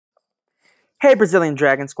Hey, Brazilian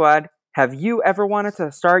Dragon Squad. Have you ever wanted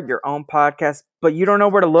to start your own podcast, but you don't know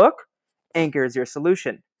where to look? Anchor is your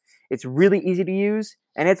solution. It's really easy to use,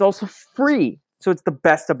 and it's also free, so it's the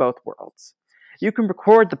best of both worlds. You can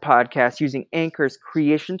record the podcast using Anchor's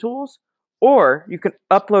creation tools, or you can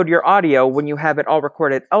upload your audio when you have it all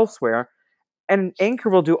recorded elsewhere, and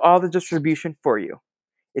Anchor will do all the distribution for you.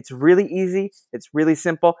 It's really easy, it's really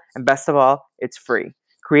simple, and best of all, it's free.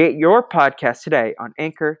 Create your podcast today on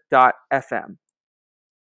anchor.fm.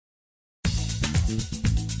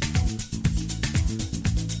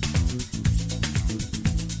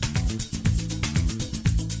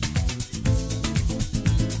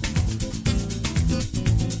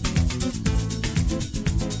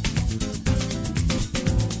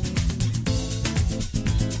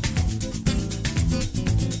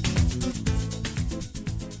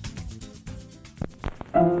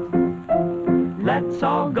 Let's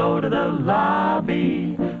all go to the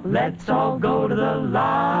lobby. Let's all go to the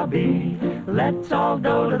lobby. Let's all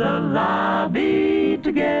go to the lobby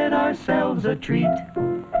to get ourselves a treat.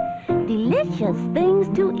 Delicious things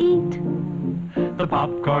to eat. The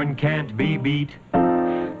popcorn can't be beat.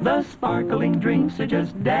 The sparkling drinks are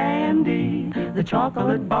just dandy. The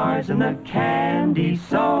chocolate bars and the candy.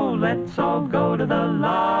 So let's all go to the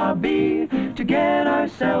lobby to get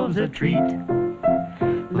ourselves a treat.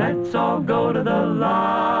 Let's all go to the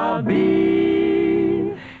lobby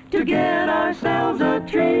to get ourselves a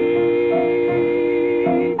treat.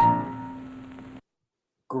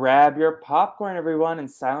 Grab your popcorn, everyone, and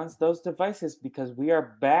silence those devices because we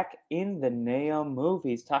are back in the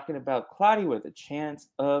Naomovies talking about Cloudy with a Chance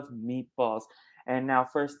of Meatballs. And now,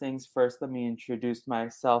 first things first, let me introduce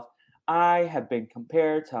myself. I have been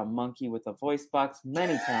compared to a monkey with a voice box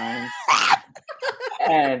many times.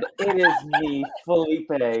 And it is me, Felipe,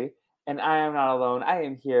 and I am not alone. I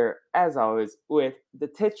am here, as always, with the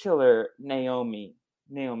titular Naomi.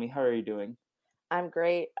 Naomi, how are you doing? I'm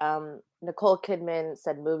great. Nicole Kidman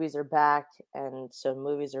said movies are back, and so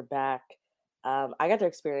movies are back. I got to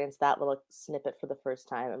experience that little snippet for the first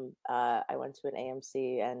time. I went to an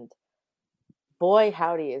AMC, and boy,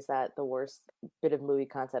 howdy, is that the worst bit of movie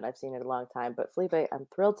content I've seen in a long time. But Felipe, I'm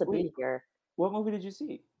thrilled to be here. What movie did you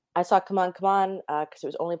see? I saw Come On, because it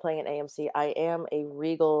was only playing at AMC. I am a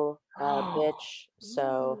Regal bitch,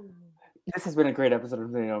 so... This has been a great episode of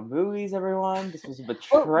Naomovies, everyone. This was a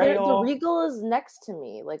betrayal. Well, the Regal is next to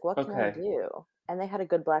me. Like, what can I do? And they had a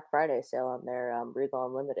good Black Friday sale on their Regal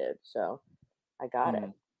Unlimited, so I got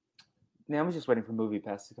it. Naomi's just waiting for Movie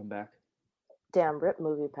Pass to come back. Damn, rip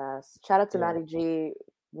Movie Pass. Shout out to Maddie G.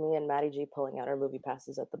 Me and Maddie G pulling out our Movie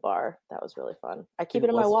Passes at the bar. That was really fun. I keep it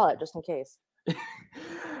in my wallet just in case.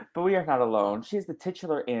 But we are not alone. She is the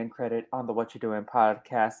titular and credit on the What You Doing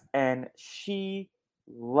podcast, and she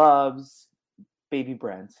loves Baby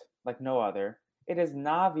Brent like no other. It is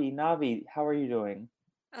Navi. Navi, how are you doing?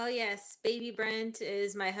 Oh yes, Baby Brent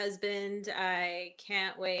is my husband. I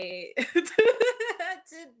can't wait to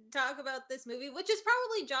talk about this movie, which is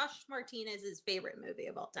probably Josh Martinez's favorite movie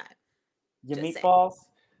of all time. Your Meatballs?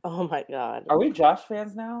 Oh my god. Are we Josh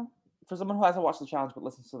fans now? For someone who hasn't watched the challenge but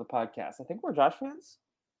listens to the podcast, I think we're Josh fans.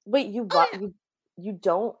 Wait, you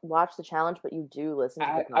don't watch the challenge, but you do listen to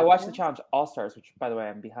the podcast? I watched the challenge All-Stars, which, by the way,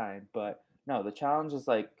 I'm behind. But no, the challenge is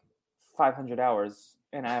like 500 hours,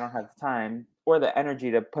 and I don't have the time or the energy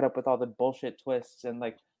to put up with all the bullshit twists and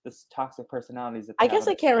like this toxic personalities. I guess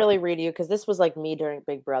I can't really read you because this was like me during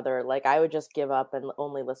Big Brother. Like I would just give up and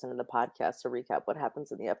only listen to the podcast to recap what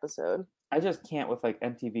happens in the episode. I just can't with like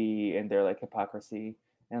MTV and their like hypocrisy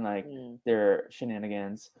and like their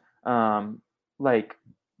shenanigans. Like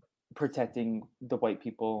protecting the white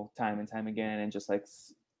people time and time again and just like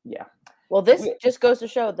well, this just goes to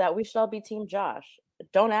show that we should all be Team Josh.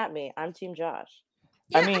 Don't at me, I'm Team Josh.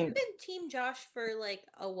 Yeah, I've been Team Josh for like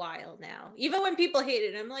a while now. Even when people hate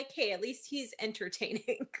it, I'm like, hey, at least he's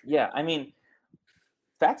entertaining. Yeah, I mean,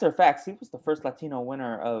 facts are facts. He was the first Latino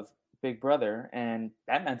winner of Big Brother, and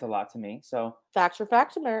that meant a lot to me. So facts are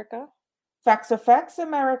facts, America. Facts are facts,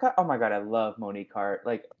 America. Oh my god, I love Monique Hart.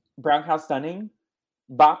 Like Brown Cow Stunning.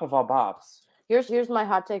 Bop of all bops. Here's my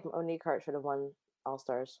hot take. Monique Hart should have won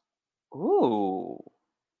All-Stars. Ooh,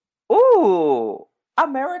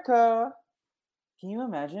 America. Can you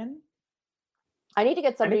imagine? I need to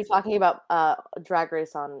get somebody talking about Drag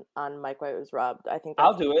Race on Mike White Was Robbed. I think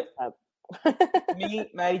I'll do it.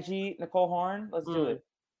 Me, Maddie G, Nicole Horn. Let's do it.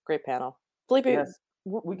 Great panel. Felipe, yes.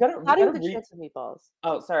 We gotta chance of Meatballs.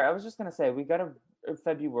 Oh, sorry. I was just gonna say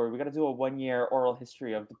February. We gotta do a 1-year oral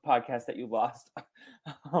history of the podcast that you lost.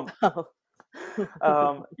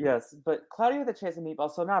 Yes, but Cloudy with a Chance of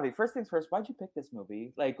Meatballs. So Navi, first things first, why'd you pick this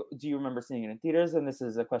movie? Like, do you remember seeing it in theaters? And this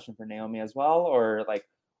is a question for Naomi as well, or like,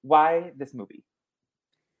 why this movie?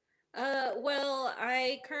 Well,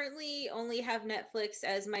 I currently only have Netflix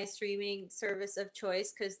as my streaming service of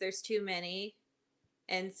choice because there's too many.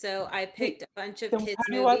 And so I Wait, picked a bunch of then how kids'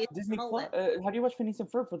 do you watch movies Disney on a Plus? list. How do you watch Phineas and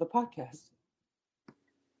Ferb for the podcast?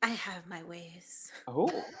 I have my ways. Oh,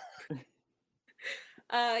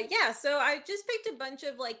 Yeah, so I just picked a bunch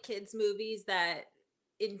of like kids' movies that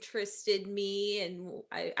interested me and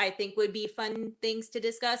I think would be fun things to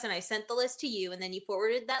discuss. And I sent the list to you, and then you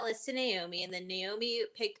forwarded that list to Naomi, and then Naomi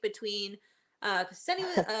picked between Cloud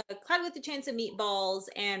with the Chance of Meatballs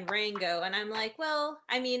and Rango. And I'm like, well,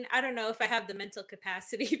 I mean, I don't know if I have the mental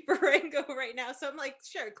capacity for Rango right now. So I'm like,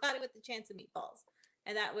 sure, Cloud with the Chance of Meatballs.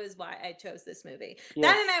 And that was why I chose this movie. yes,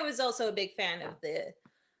 That, and I was also a big fan of the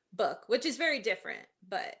book, which is very different,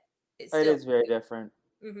 but it's it still. is very different.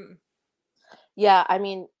 Mm-hmm. Yeah, I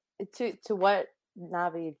mean, to what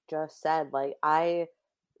Navi just said, like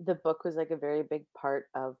the book was like a very big part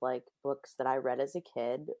of like books that I read as a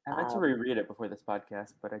kid. I meant to reread it before this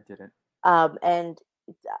podcast, but I didn't. And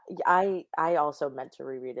I also meant to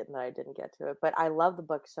reread it and then I didn't get to it. But I love the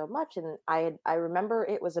book so much, and I remember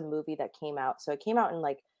it was a movie that came out. So it came out in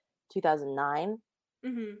like 2009,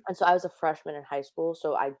 Mm-hmm. and so I was a freshman in high school.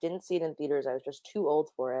 So I didn't see it in theaters. I was just too old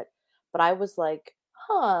for it. But I was like,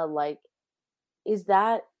 huh, like is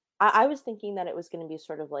that? I was thinking that it was going to be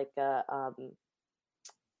sort of like a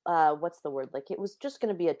what's the word? Like it was just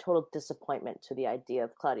going to be a total disappointment to the idea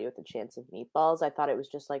of Cloudy with a Chance of Meatballs. I thought it was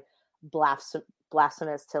just like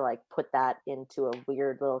blasphemous to like put that into a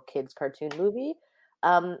weird little kids cartoon movie.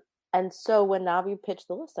 Um, and so when Navi pitched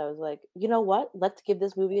the list, I was like, you know what? Let's give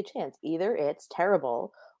this movie a chance. Either it's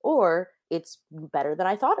terrible or it's better than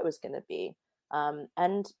I thought it was going to be.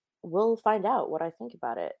 And we'll find out what I think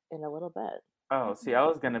about it in a little bit. Oh, see, I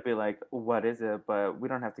was gonna be like, what is it? But we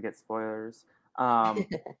don't have to get spoilers. You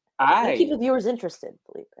keep I the viewers interested,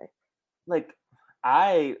 Felipe. like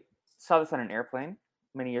I saw this on an airplane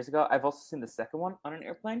many years ago. I've also seen the second one on an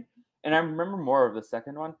airplane, and I remember more of the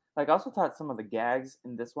second one. Like I also thought some of the gags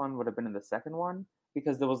in this one would have been in the second one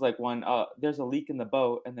because there was like one there's a leak in the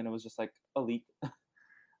boat, and then it was just like a leak,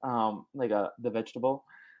 like the vegetable.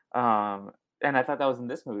 Um and I thought that was in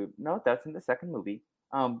this movie. No, that's in the second movie.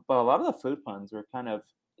 But a lot of the food puns were kind of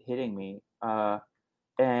hitting me.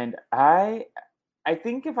 And I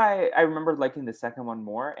think if I remember liking the second one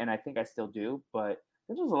more, and I think I still do, but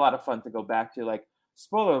this was a lot of fun to go back to. Like,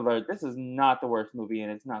 spoiler alert, this is not the worst movie,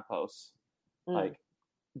 and it's not close. Mm. Like,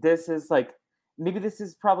 this is like maybe this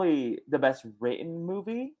is probably the best written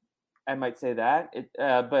movie. I might say that.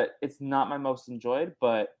 But it's not my most enjoyed.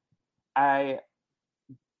 But I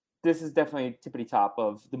this is definitely tippity top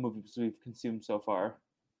of the movies we've consumed so far.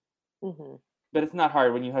 Hmm. But it's not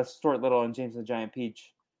hard when you have Stuart Little and James the Giant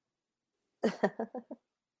Peach.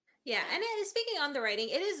 Yeah, and speaking on the writing,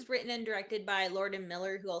 it is written and directed by Lord and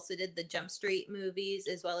Miller, who also did the Jump Street movies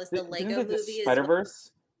as well as the Didn't Lego they do movie as Spider well.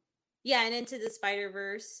 Verse? Yeah, and Into the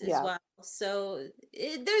Spider-Verse as Yeah. well. So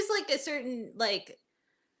there's like a certain like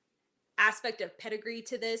aspect of pedigree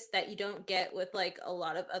to this that you don't get with like a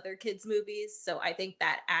lot of other kids movies. So I think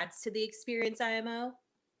that adds to the experience IMO.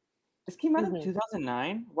 This came out in Mhm.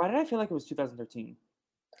 2009. Why did I feel like it was 2013?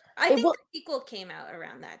 I It think will. the sequel came out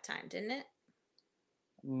around that time, didn't it?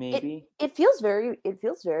 Maybe. It feels very. It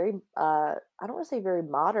feels very. I don't want to say very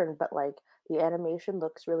modern, but like the animation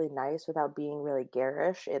looks really nice without being really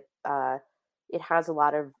garish. It has a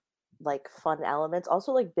lot of like fun elements.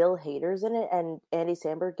 Also, like Bill Hader's in it and Andy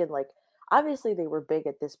Samberg, and like obviously they were big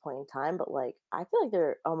at this point in time, but like I feel like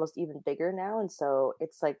they're almost even bigger now, and so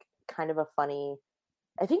it's like kind of a funny.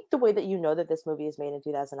 I think the way that you know that this movie is made in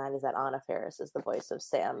 2009 is that Anna Faris is the voice of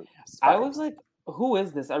Sam I was Sparks. like, who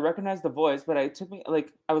is this? I recognized the voice, but it took me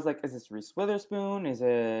like I was like, is this Reese Witherspoon? Is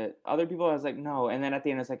it other people? I was like, no. And then at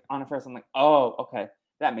the end, it's like Anna Faris. I'm like, oh, okay,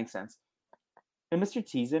 that makes sense. And Mr.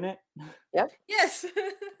 T's in it. Yep. Yes.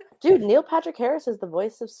 Dude, Neil Patrick Harris is the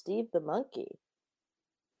voice of Steve the monkey.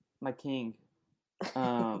 My king.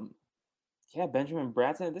 Um, yeah, Benjamin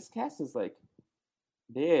Bratt's in it. This cast is like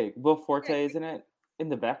big. Will Forte is in it in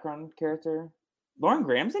the background character. Lauren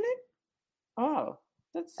Graham's in it. Oh,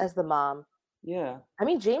 that's As the mom. yeah. I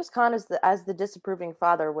mean, James Caan is as the disapproving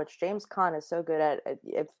father, which James Caan is so good at.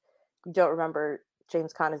 If you don't remember,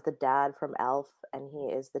 James Caan is the dad from Elf, and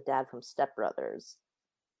he is the dad from Step Brothers.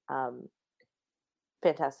 Um,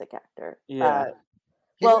 Fantastic actor. Yeah.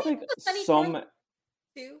 He's Well, just like Sunny some. Crow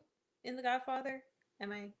too in The Godfather?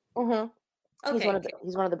 Am I mhm. okay?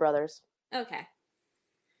 He's one of the brothers. Okay.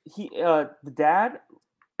 He the dad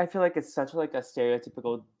I feel like it's such like a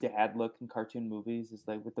stereotypical dad look in cartoon movies. It's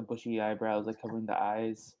like with the bushy eyebrows, like covering the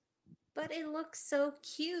eyes. But it looks so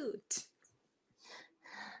cute.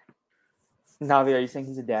 Navi, are you saying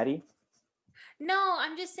he's a daddy? No,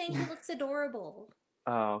 I'm just saying he looks adorable.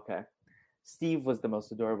 Oh, okay. Steve was the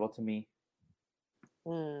most adorable to me.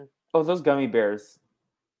 Mm. Oh, those gummy bears,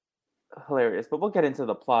 hilarious. But we'll get into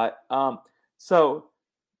the plot. So,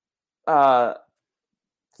 uh,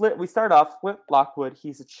 we start off with Lockwood.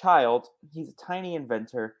 He's a child. He's a tiny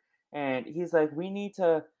inventor, and he's like, we need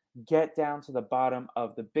to get down to the bottom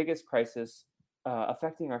of the biggest crisis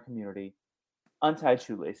affecting our community: untied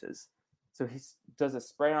shoelaces. So he does a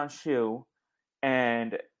spray-on shoe,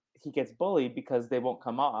 and he gets bullied because they won't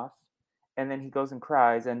come off. And then he goes and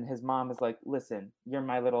cries, and his mom is like, "Listen, you're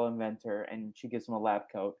my little inventor," and she gives him a lab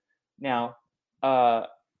coat. Now,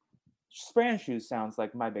 spray-on shoes sounds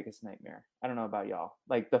like my biggest nightmare. I don't know about y'all.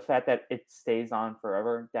 Like the fact that it stays on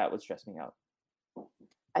forever, that would stress me out.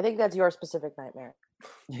 I think that's your specific nightmare.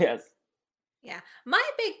 Yes. Yeah. My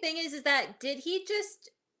big thing is that did he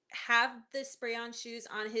just have the spray-on shoes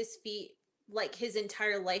on his feet like his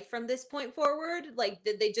entire life from this point forward? Like,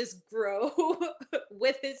 did they just grow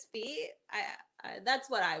with his feet? I that's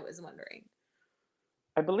what I was wondering.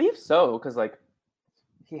 I believe so, because like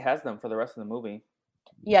he has them for the rest of the movie.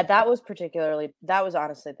 Yeah, that was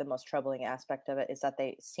honestly the most troubling aspect of it, is that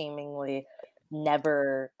they seemingly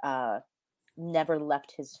never never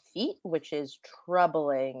left his feet, which is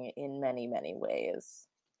troubling in many, many ways.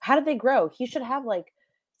 How did they grow? He should have like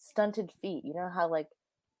stunted feet. You know how like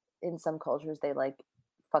in some cultures they like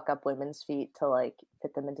fuck up women's feet to like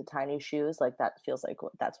fit them into tiny shoes? Like that feels like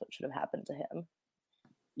that's what should have happened to him.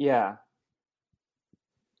 Yeah.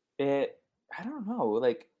 I don't know,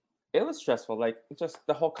 like it was stressful, like just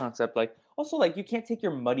the whole concept, like also like you can't take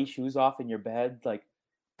your muddy shoes off in your bed, like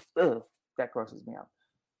ugh, that grosses me out.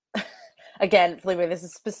 Again, Felipe, this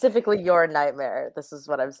is specifically your nightmare. This is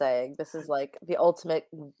what I'm saying. This is like the ultimate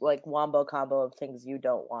like wombo combo of things you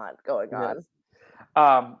don't want going on. Yes.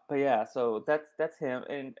 But yeah, so that's him,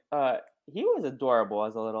 and he was adorable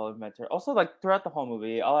as a little inventor. Also, like throughout the whole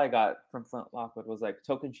movie, all I got from Flint Lockwood was like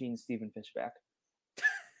token sheen Stephen Fishback.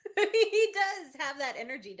 He does have that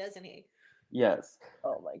energy, doesn't he? Yes.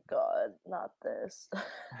 Oh my god, not this.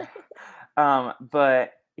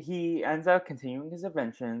 But he ends up continuing his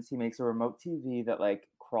inventions. He makes a remote TV that like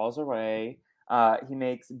crawls away. He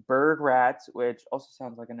makes bird rats, which also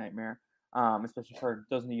sounds like a nightmare. Especially for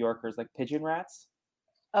those New Yorkers, like pigeon rats.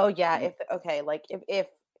 Oh yeah, if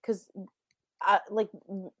because like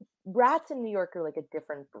rats in New York are like a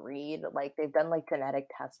different breed. Like they've done like genetic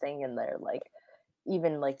testing and they're like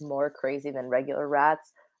even like more crazy than regular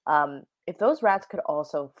rats. If those rats could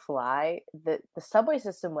also fly, the subway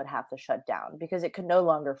system would have to shut down because it could no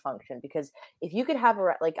longer function. Because if you could have a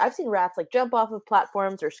rat, like I've seen rats like jump off of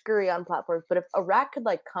platforms or scurry on platforms, but if a rat could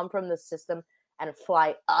like come from the system and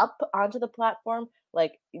fly up onto the platform,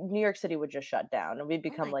 like New York City would just shut down and we'd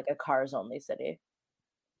become my like a cars only city.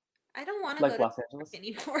 I don't want to Like go to Los New York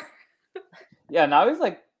Angeles. anymore. Yeah, now he's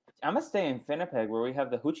like, I'm gonna stay in Winnipeg where we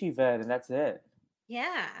have the hoochie vet and that's it.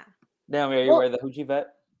 Yeah. Now, are you Well, aware of the hoochie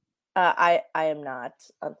vet? I am not,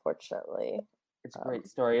 unfortunately. It's a great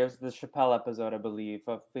story. It was the Chappelle episode, I believe,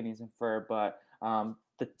 of Phineas and Ferb, but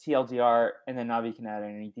the TLDR, and then Navi can add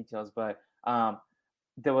any details, but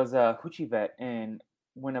there was a hoochie vet in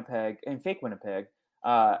Winnipeg, in fake Winnipeg,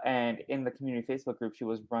 and in the community Facebook group, she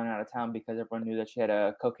was run out of town because everyone knew that she had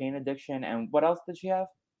a cocaine addiction. And what else did she have,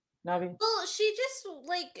 Navi? Well, she just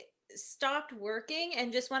like stopped working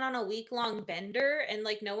and just went on a week-long bender, and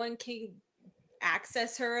like no one can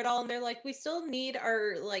access her at all, and they're like, we still need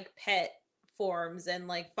our like pet forms and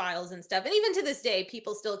like files and stuff, and even to this day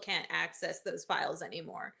people still can't access those files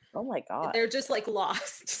anymore. Oh my god. They're just like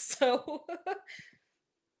lost. So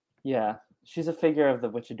Yeah, she's a figure of the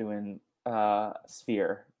Witchadoon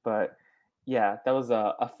sphere, but yeah, that was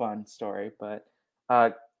a fun story. But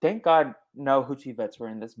thank God no hoochie vets were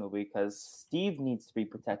in this movie because Steve needs to be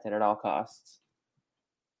protected at all costs.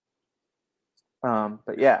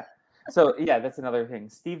 But yeah, so yeah, that's another thing.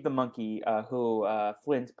 Steve the monkey, who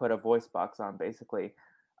Flint put a voice box on, basically,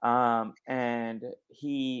 and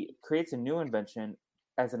he creates a new invention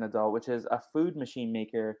as an adult, which is a food machine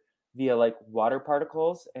maker via like water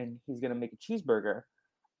particles, and he's gonna make a cheeseburger.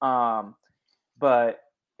 Um, but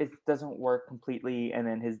it doesn't work completely, and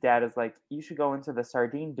then his dad is like, "You should go into the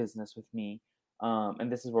sardine business with me." And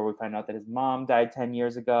this is where we find out that his mom died 10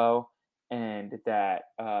 years ago, and that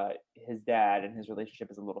his dad and his relationship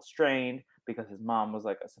is a little strained because his mom was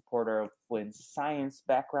like a supporter of Flynn's science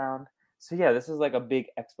background. So yeah, this is like a big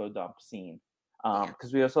expo dump scene. Yeah.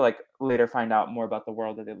 because we also like later find out more about the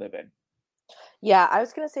world that they live in. Yeah, I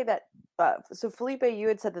was gonna say that. So Felipe, you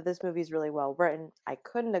had said that this movie is really well written. I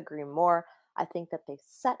couldn't agree more. I think that they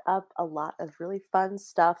set up a lot of really fun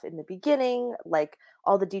stuff in the beginning, like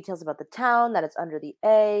all the details about the town, that it's under the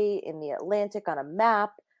A in the Atlantic on a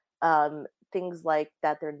map. Things like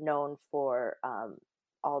that they're known for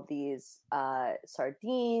all these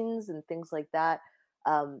sardines and things like that.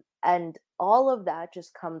 And all of that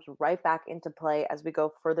just comes right back into play as we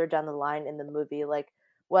go further down the line in the movie. Like,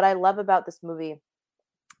 what I love about this movie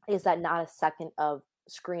is that not a second of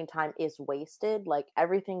screen time is wasted. Like,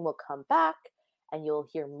 everything will come back and you'll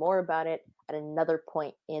hear more about it at another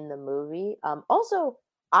point in the movie. Also,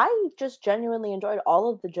 I just genuinely enjoyed all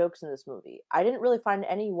of the jokes in this movie. I didn't really find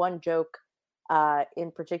any one joke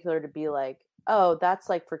in particular to be like, oh, that's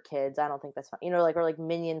like for kids. I don't think that's fun. You know, like, or like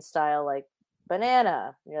Minion style, like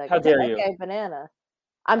banana. And you're like, How dare you? okay, banana.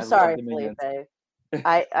 I'm I love sorry, the Minions. Felipe.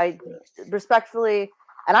 I respectfully,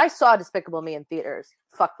 and I saw Despicable Me in theaters.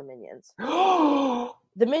 Fuck the Minions. No,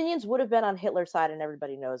 The Minions would have been on Hitler's side, and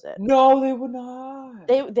everybody knows it. they would not.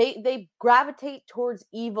 They gravitate towards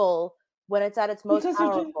evil when it's at its most Because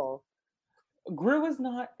powerful. Gru is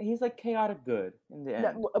not. He's like chaotic good in the end.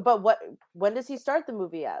 No, but when does he start the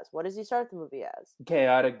movie as? What does he start the movie as?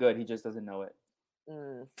 Chaotic good. He just doesn't know it.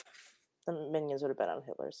 The Minions would have been on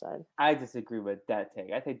Hitler's side. I disagree with that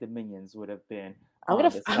take. I think the Minions would have been.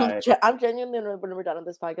 I'm genuinely, when we're done with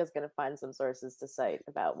this podcast, gonna find some sources to cite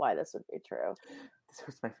about why this would be true. This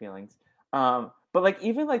hurts my feelings. But like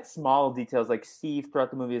even like small details, like Steve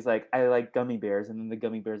throughout the movie is like, I like gummy bears, and then the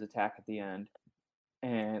gummy bears attack at the end.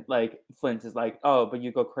 And like Flint is like, oh, but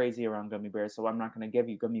you go crazy around gummy bears, so I'm not gonna give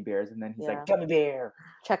you gummy bears. And then he's like, gummy bear.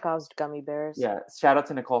 Chekhov's gummy bears. Yeah. Shout out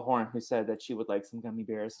to Nicole Horn, who said that she would like some gummy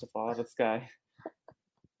bears to fall out of the sky.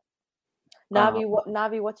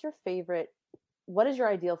 Navi, what's your favorite? What is your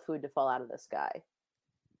ideal food to fall out of the sky?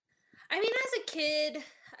 I mean, as a kid,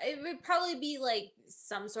 it would probably be like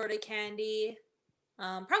some sort of candy.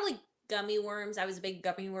 Probably gummy worms. I was a big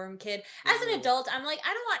gummy worm kid. As an adult, I'm like,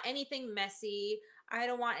 I don't want anything messy. I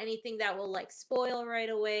don't want anything that will like spoil right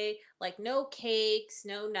away. Like no cakes,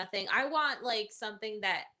 no nothing. I want like something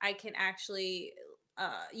that I can actually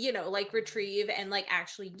like retrieve and like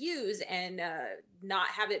actually use and not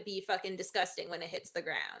have it be fucking disgusting when it hits the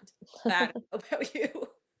ground. I don't know about you.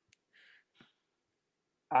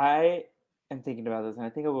 I am thinking about this, and I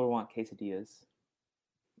think I would want quesadillas.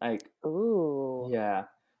 Like, ooh, yeah.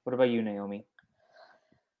 What about you, Naomi?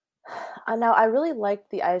 Now I really like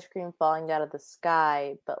the ice cream falling out of the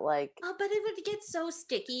sky, but like, but it would get so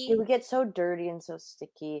sticky. It would get so dirty and so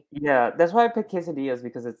sticky. Yeah, that's why I picked quesadillas,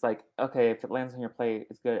 because it's like, okay, if it lands on your plate,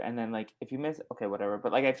 it's good, and then like if you miss, okay, whatever.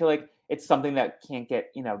 But like I feel like it's something that can't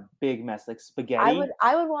get big mess, like spaghetti.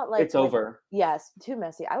 I would want like it's over. Yes, too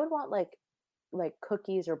messy. I would want like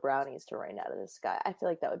cookies or brownies to rain out of the sky. I feel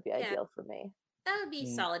like that would be ideal for me. That would be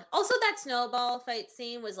solid. Also, that snowball fight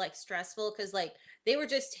scene was like stressful because like they were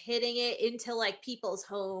just hitting it into like people's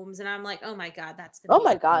homes, and I'm like, oh my god, that's gonna oh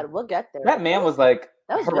my god, we'll get there. That man was like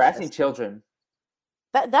harassing children.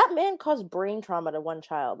 That man caused brain trauma to one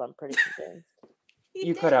child. I'm pretty convinced.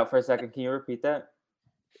 You cut out for a second. Can you repeat that?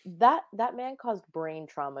 That man caused brain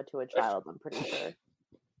trauma to a child. I'm pretty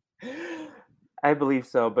sure. I believe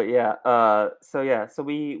so, but yeah. So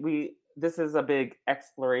we this is a big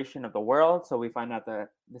exploration of the world. So we find out that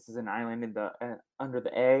this is an island in the under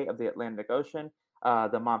the A of the Atlantic Ocean.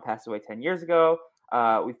 The mom passed away 10 years ago.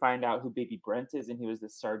 We find out who baby Brent is, and he was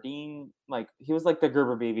this sardine, like he was like the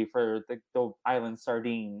Gerber baby for the island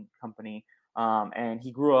sardine company. And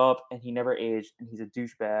he grew up and he never aged, and he's a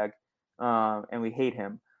douchebag. And we hate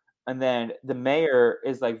him. And then the mayor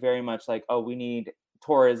is like very much like, oh, we need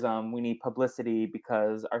tourism, we need publicity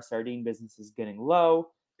because our sardine business is getting low.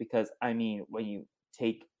 Because I mean, when you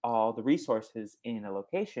take all the resources in a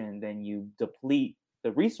location, then you deplete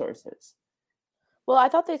the resources. Well, I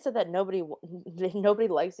thought they said that nobody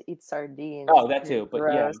likes to eat sardines. Oh, that too, but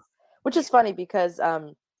gross. Yeah. Which is funny because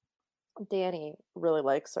Danny really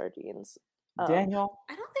likes sardines. Daniel?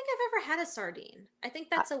 I don't think I've ever had a sardine. I think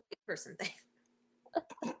that's a white person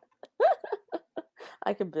thing.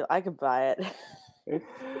 I could buy it.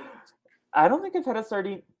 I don't think I've had a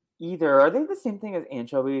sardine either. Are they the same thing as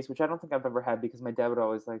anchovies? Which I don't think I've ever had, because my dad would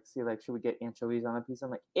always like see like, should we get anchovies on a piece?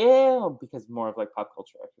 I'm like, ew, because more of like pop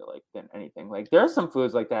culture, I feel like, than anything. Like there are some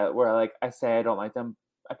foods like that where like I say I don't like them.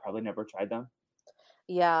 I probably never tried them.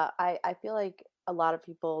 Yeah, I feel like a lot of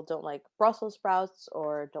people don't like Brussels sprouts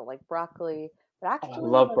or don't like broccoli. But actually, I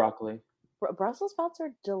love broccoli. Brussels sprouts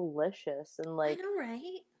are delicious, and like, I know,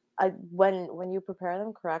 right? When you prepare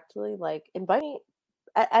them correctly, like invite me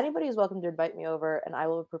Anybody is welcome to invite me over, and I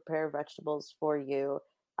will prepare vegetables for you,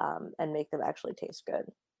 and make them actually taste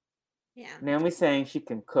good. Yeah. Naomi's saying she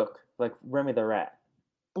can cook, like Remy the Rat.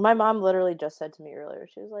 My mom literally just said to me earlier,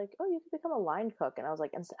 she was like, "Oh, you could become a line cook," and I was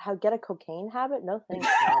like, "How get a cocaine habit? No thanks,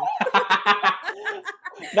 mom."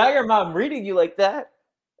 Not your mom reading you like that.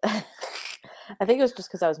 I think it was just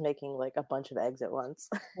because I was making like a bunch of eggs at once.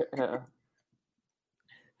 Yeah.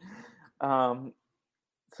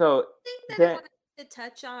 So Thing that I then, wanted to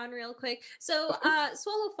touch on real quick. So, of course,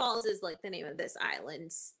 Swallow Falls is like the name of this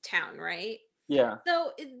island's town, right? yeah.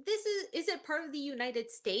 So, this is it part of the United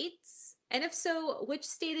States? And if so, which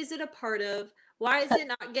state is it a part of? Why is it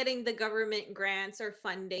not getting the government grants or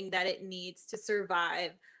funding that it needs to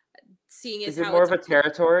survive? Seeing as Is it how more it's of a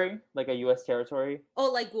territory, like a U.S. territory?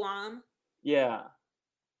 like Guam. Yeah.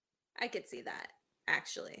 I could see that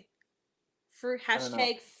actually. For I don't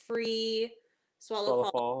know. free Swallow Swallow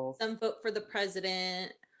Falls, Falls. some vote for the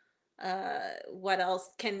president. What else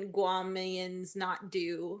can Guamians not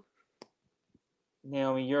do?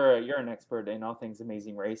 Naomi, you're an expert in all things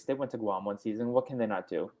Amazing Race. They went to Guam one season. What can they not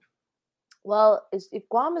do? Well, if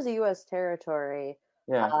Guam is a U.S. territory,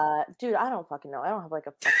 Yeah. dude, I don't fucking know. I don't have like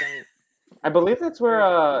a fucking. I believe that's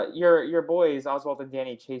where your boys Oswald and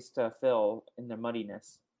Danny chased Phil in their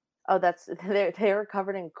muddiness. Oh, that's they were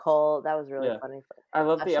covered in coal. That was really Yeah. funny. I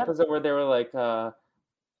love the Shut up. episode where they were like the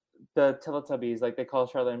Teletubbies, like they call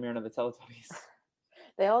Charlotte and Myrna the Teletubbies.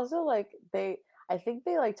 They also like I think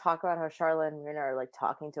they like talk about how Charlotte and Myrna are like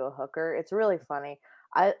talking to a hooker. It's really funny.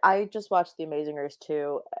 I just watched The Amazing Race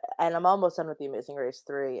 2, and I'm almost done with The Amazing Race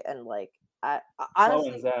 3, and like Flo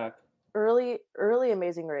honestly, and Zach. early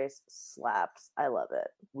Amazing Race slaps. I love it.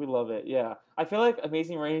 We love it. Yeah. I feel like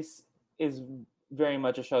Amazing Race is very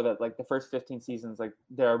much a show that like the first 15 seasons, like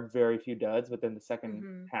there are very few duds, but then the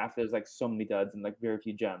second half there's like so many duds and like very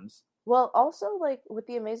few gems. Well, also like with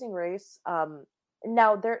The Amazing Race,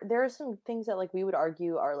 now there are some things that like we would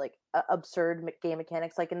argue are like absurd game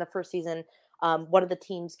mechanics. Like in the first season, one of the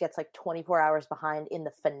teams gets like 24 hours behind in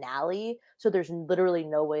the finale, so there's literally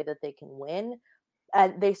no way that they can win.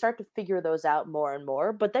 And they start to figure those out more and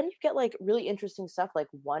more. But then you get like really interesting stuff. Like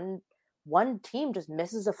one team just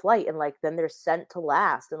misses a flight, and like then they're sent to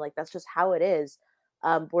last, and like that's just how it is.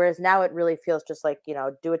 Whereas now it really feels just like,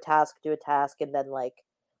 do a task, and then like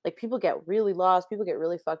people get really lost, people get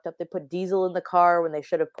really fucked up. They put diesel in the car when they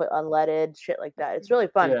should have put unleaded, shit like that. It's really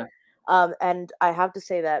fun. Yeah. And I have to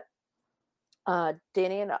say that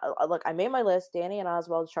Danny and look, I made my list. Danny and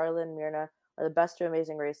Oswald, Charlotte and Myrna are the best two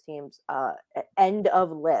Amazing Race teams. End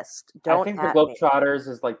of list. Don't I think the at me. Globetrotters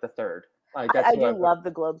is like the third. Like that's I do love the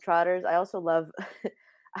Globetrotters. I also love.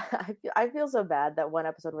 I feel so bad that one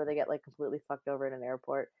episode where they get like completely fucked over in an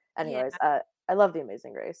airport. Anyways, I love The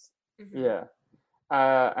Amazing Race. Yeah.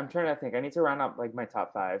 I'm trying to think. I need to round up like my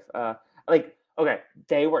top 5. Like, okay,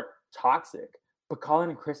 they were toxic, but Colin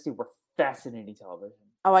and Christy were fascinating television.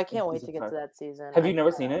 Oh, I can't wait to get to that season. Have you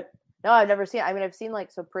never seen it? No, I've never seen it. I mean, I've seen like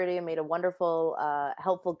So Pretty. I made a wonderful,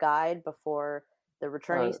 helpful guide before the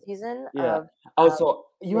returning season. Yeah. So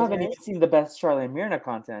you haven't even seen the best Charlotte and Myrna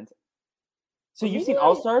content. So you've seen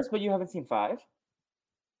All Stars, but you haven't seen 5?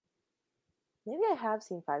 Maybe I have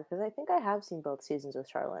seen 5 because I think I have seen both seasons with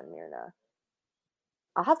Charlotte and Myrna.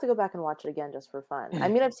 I'll have to go back and watch it again just for fun. I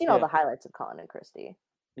mean, I've seen all the highlights of Colin and Christy.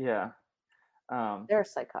 Yeah. They're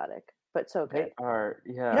psychotic, but so good. They are,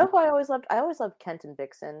 yeah. You know who I always loved? I always loved Kent and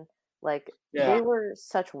Vixen. Like, they were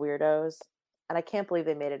such weirdos, and I can't believe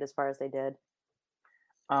they made it as far as they did.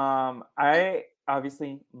 I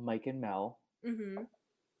obviously Mike and Mel.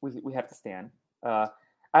 We have to stand. I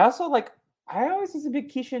also I always was a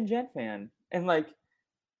big Keisha and Jen fan, and like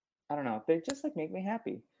I don't know, they just like make me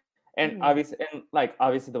happy. And obviously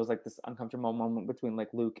there was like this uncomfortable moment between like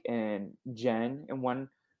Luke and Jen in one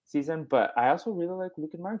season, but I also really like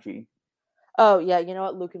Luke and Margie. Oh yeah, you know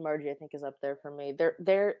what? Luke and Margie I think is up there for me.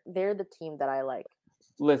 They're the team that I like.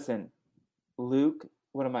 Listen, Luke,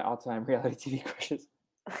 one of my all-time reality TV crushes.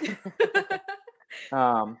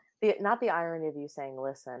 Not the irony of you saying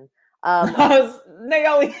listen.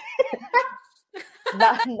 Naomi.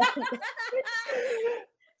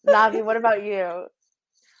 Navi, what about you?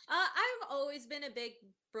 I've always been a big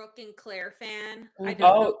Brooke and Claire fan. I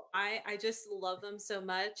don't know why. I just love them so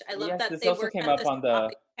much. I love that they work at the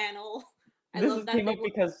shopping channel. This came up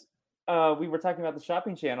because we were talking about the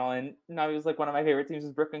shopping channel, and Navi was like, one of my favorite teams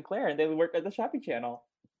is Brooke and Claire, and they work at the shopping channel.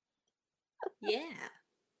 Yeah.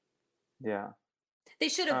 Yeah. They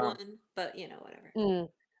should have won, but whatever.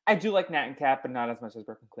 I do like Nat and Kat, but not as much as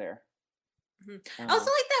Brooke and Claire. I also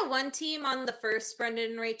like that one team on the first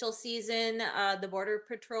Brendan and Rachel season, the Border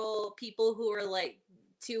Patrol people who were like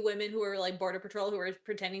two women who were like border patrol who were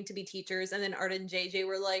pretending to be teachers, and then Art and JJ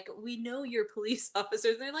were like, "We know you're police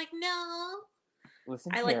officers." And they're like, "No."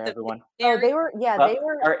 Listen I here, like the everyone. Oh, very they were. Yeah, Up, they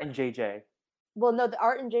were. Art and JJ. Well, no, the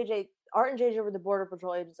Art and JJ were the border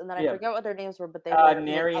patrol agents, and then I Yeah. forget what their names were, but they were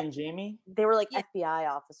Neri and Jamie. they were like Yeah. FBI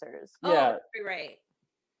officers. Yeah. Oh, right.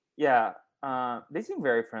 Yeah. They seem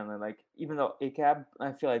very friendly. Like, even though ACAB,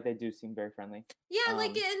 I feel like they do seem very friendly. Yeah,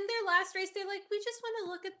 like in their last race, they're like, "We just want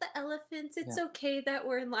to look at the elephants. It's Yeah. okay that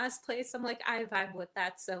we're in last place." I'm like, I vibe with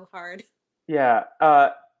that so hard. Yeah.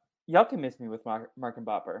 Y'all can miss me with Mark and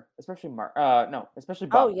Bopper, especially Mark. No, especially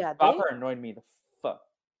Bopper. Oh, yeah, they- Bopper annoyed me the fuck.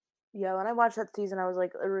 Yeah, when I watched that season, I was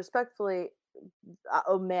like, respectfully,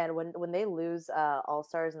 oh man, when they lose All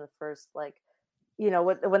Stars in the first, like, you know,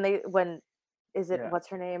 when is it Yeah. what's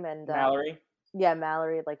her name and Mallory. yeah,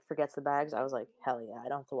 Mallory like forgets the bags. I was like, hell yeah, I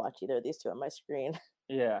don't have to watch either of these two on my screen.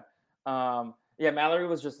 Yeah. Yeah, Mallory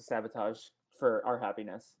was just a sabotage for our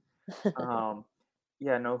happiness.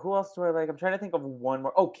 Yeah, no, who else do I like? I'm trying to think of one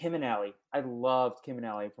more. Oh, Kim and Allie. I loved Kim and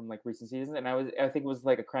Allie from like recent seasons, and I think it was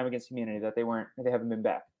like a crime against humanity that they haven't been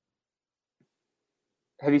back.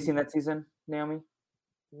 Have you seen that season, Naomi?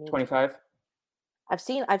 25? I've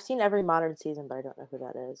seen every modern season, but I don't know who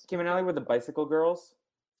that is. Kim and Allie were the bicycle girls.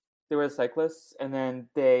 They were the cyclists, and then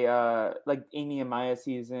they like Amy and Maya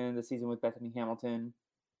season, the season with Bethany Hamilton. and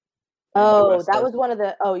the Oh, rest that of- was one of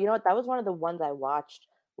the. Oh, you know what? That was one of the ones I watched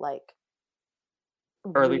like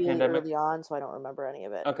Early pandemic? early on, so I don't remember any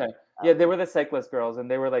of it. Okay. Yeah, they were the cyclist girls, and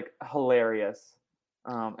they were like hilarious,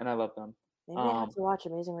 and I loved them. Maybe I have to watch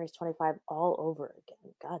Amazing Race 25 all over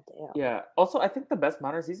again. God damn. Yeah. Also, I think the best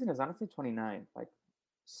modern season is honestly 29. Like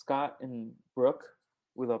Scott and Brooke,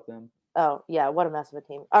 we love them. Oh yeah, what a mess of a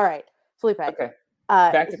team. All right, Felipe. Okay.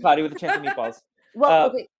 Back to Cloudy with a Chance of Meatballs. Well,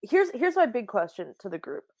 okay. Here's my big question to the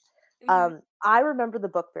group. Mhm. I remember the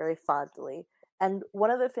book very fondly, and one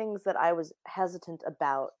of the things that I was hesitant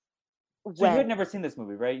about So you had never seen this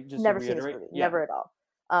movie, right? Just never to seen reiterate? this movie, Yeah. never at all.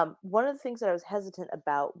 One of the things that I was hesitant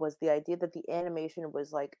about was the idea that the animation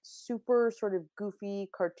was like super sort of goofy,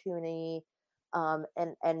 cartoony,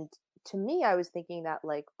 and to me, I was thinking that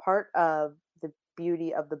like part of the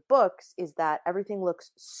beauty of the books is that everything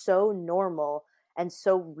looks so normal and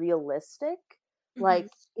so realistic. Like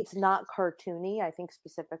it's not cartoony. I think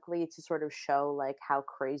specifically to sort of show like how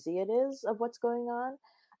crazy it is of what's going on.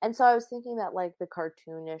 And so I was thinking that like the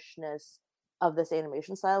cartoonishness of this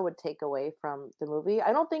animation style would take away from the movie.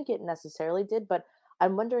 I don't think it necessarily did, but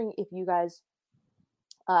I'm wondering if you guys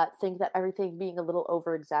think that everything being a little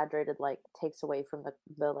over exaggerated like takes away from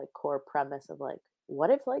the like core premise of like what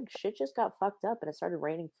if like shit just got fucked up and it started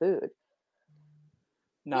raining food.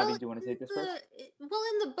 Navi, do you want to take this first? Well,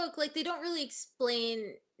 in the book, like they don't really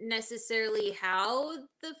explain necessarily how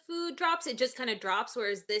the food drops. It just kind of drops.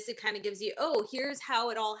 Whereas this, it kind of gives you, oh, here's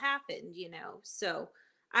how it all happened, you know. So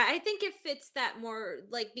I think it fits that more,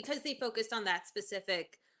 like because they focused on that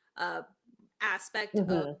specific aspect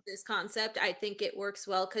of this concept. I think it works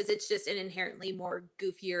well because it's just an inherently more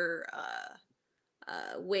goofier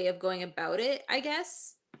way of going about it, I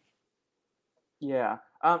guess. Yeah.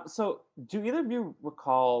 So do either of you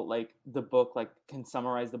recall like the book, like can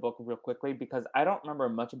summarize the book real quickly? Because I don't remember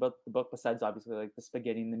much about the book besides obviously like the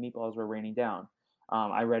spaghetti and the meatballs were raining down.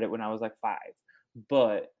 I read it when I was like 5.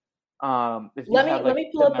 But if you have, let like, me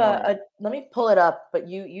pull the up memory. let me pull it up, but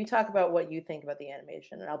you talk about what you think about the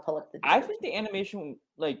animation and I'll pull up the I description. think the animation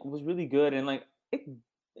like was really good, and like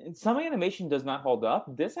some animation does not hold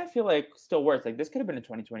up. This I feel like still works. Like this could have been a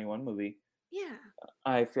 2021 movie. Yeah.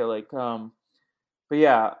 I feel like but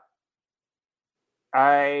yeah,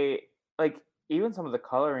 I like even some of the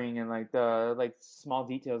coloring and like the like small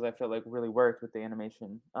details I feel like really worked with the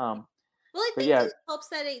animation. Well, I But think yeah, it helps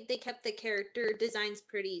that they kept the character designs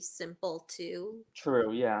pretty simple too.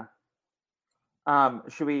 true, yeah.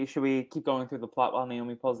 Should we keep going through the plot while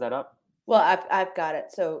Naomi pulls that up? Well, I've got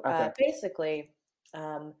it. So Okay. basically,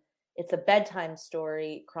 it's a bedtime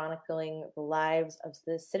story chronicling the lives of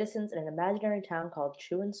the citizens in an imaginary town called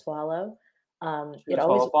Chew and Swallow. It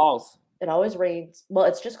always Falls. it always rains. Well,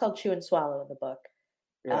 it's just called Chew and Swallow in the book.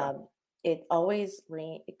 Yeah. It always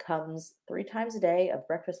It comes 3 times a day of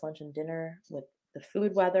breakfast, lunch, and dinner with the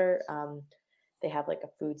food weather. They have like a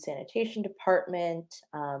food sanitation department,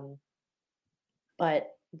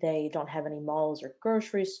 but they don't have any malls or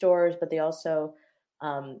grocery stores. But they also,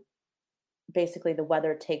 basically, the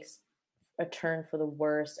weather takes a turn for the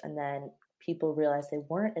worse, and then people realize they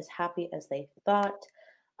weren't as happy as they thought.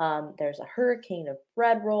 There's a hurricane of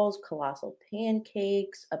bread rolls, colossal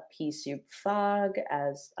pancakes, a pea soup fog,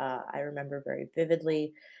 as I remember very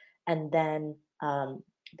vividly. And then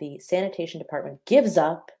the sanitation department gives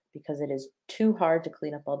up because it is too hard to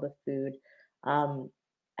clean up all the food.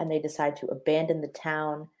 And they decide to abandon the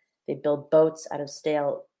town. They build boats out of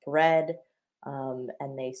stale bread,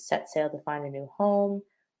 and they set sail to find a new home.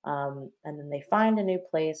 And then they find a new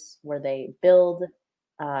place where they build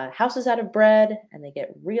houses out of bread, and they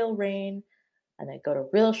get real rain, and they go to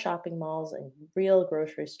real shopping malls and real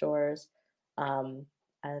grocery stores. And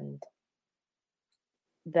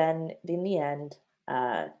then in the end,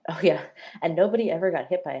 oh yeah, and nobody ever got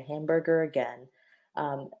hit by a hamburger again.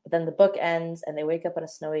 Then the book ends, and they wake up on a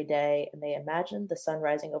snowy day, and they imagine the sun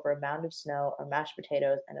rising over a mound of snow, or mashed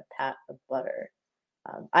potatoes, and a pat of butter.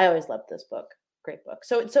 I always loved this book. Great book.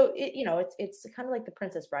 So it's kind of like The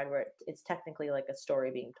Princess Bride, where it's technically like a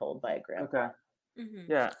story being told by a grandpa. Okay. Mhm.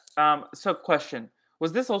 Yeah. So question.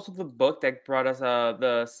 Was this also the book that brought us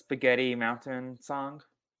the Spaghetti Mountain song?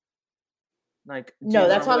 Like, do you No,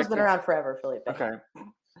 that remember song's been kid? around forever, Felipe. Okay.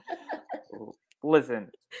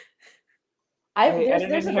 Listen, There's I a didn't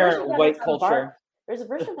version hear of that white that's on culture. There's a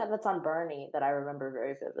version of that that's on Barney that I remember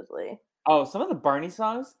very vividly. Oh, some of the Barney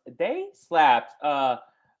songs, they slapped.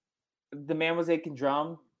 The Man Was Aching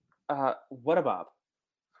Drum. What a bop.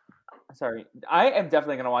 Sorry. I am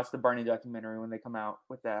definitely gonna watch the Barney documentary when they come out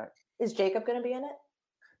with that. Is Jacob going to be in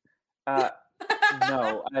it?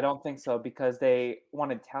 No, I don't think so, because they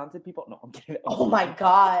wanted talented people. No, I'm kidding. Oh my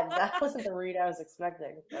God, that wasn't the read I was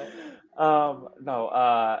expecting.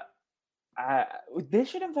 No. They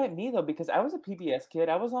should invite me though, because I was a PBS kid.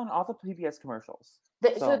 I was on all the PBS commercials.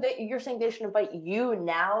 You're saying they should invite you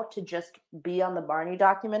now to just be on the Barney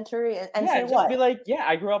documentary and yeah, say just what? be like, yeah,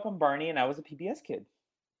 I grew up on Barney and I was a PBS kid.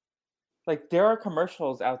 Like, there are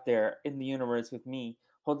commercials out there in the universe with me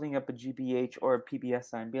holding up a GBH or a PBS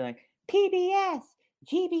sign, being like, PBS,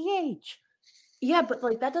 GBH. Yeah, but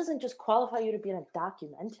like that doesn't just qualify you to be in a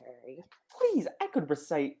documentary. Please, I could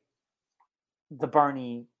recite the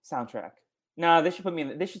Barney soundtrack. No, they should put me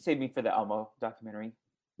in. They should save me for the Elmo documentary.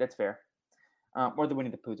 That's fair. Or the Winnie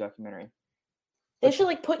the Pooh documentary. They should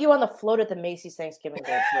like put you on the float at the Macy's Thanksgiving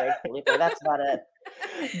Day Parade, Felipe. That's about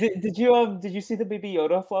it. Did you see the Baby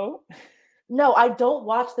Yoda float? No, I don't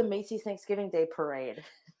watch the Macy's Thanksgiving Day Parade.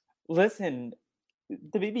 Listen,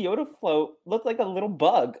 the Baby Yoda float looked like a little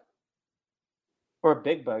bug. Or a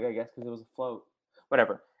big bug, I guess, because it was a float.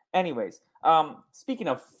 Whatever. Anyways, speaking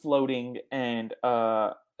of floating, and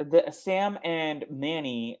Sam and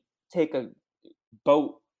Manny take a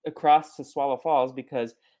boat across to Swallow Falls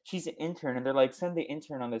because she's an intern, and they're like, send the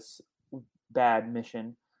intern on this bad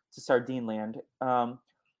mission to Sardine Land.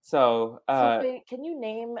 Felipe, can you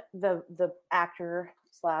name the actor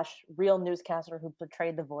 / real newscaster who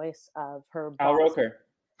portrayed the voice of her Al boss? Roker.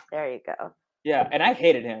 There you go. Yeah, and I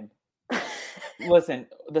hated him. Listen,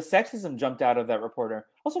 the sexism jumped out of that reporter.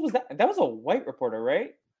 Also, that was a white reporter,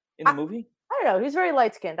 right? In the movie? I don't know. He's very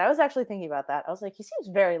light skinned. I was actually thinking about that. I was like, he seems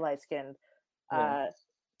very light skinned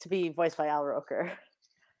to be voiced by Al Roker.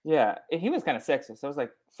 Yeah, and he was kind of sexist. I was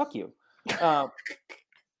like, fuck you.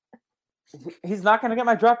 He's not going to get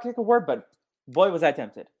my dropkick award, but boy, was I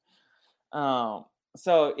tempted.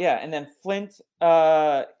 So, yeah, and then Flint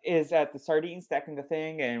is at the sardine stacking the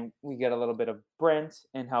thing, and we get a little bit of Brent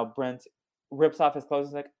and how Brent rips off his clothes and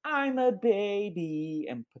is like, I'm a baby,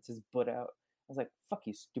 and puts his butt out. I was like, fuck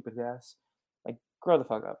you, stupid ass. Like, grow the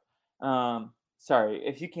fuck up. Sorry,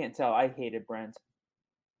 if you can't tell, I hated Brent.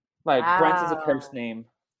 Like, wow. Brent is a cursed name.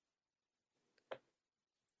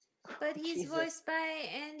 But he's voiced by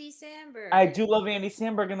Andy Samberg. I do love Andy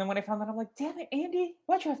Samberg, and then when I found that, I'm like, damn it, Andy,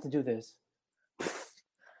 why'd you have to do this?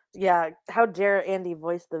 Yeah, how dare Andy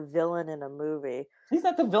voice the villain in a movie? He's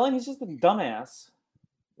not the villain, he's just a dumbass.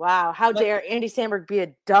 Wow, how dare Andy Samberg be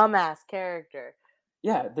a dumbass character?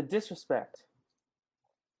 Yeah, the disrespect.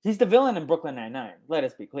 He's the villain in Brooklyn Nine-Nine, let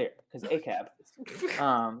us be clear, because ACAB.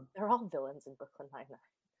 They're all villains in Brooklyn Nine-Nine.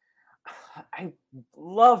 I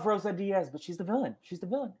love Rosa Diaz, but she's the villain. She's the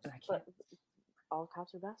villain. But all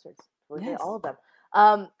cops are bastards. Yes. All of them.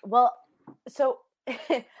 Well, so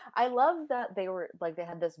I love that they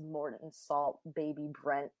had this Morton Salt baby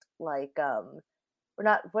Brent,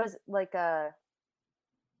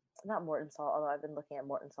 not Morton Salt, although I've been looking at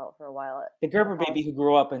Morton Salt for a while. The Gerber baby who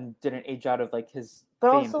grew up and didn't age out of his but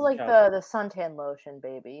also like the suntan lotion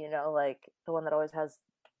baby, like the one that always has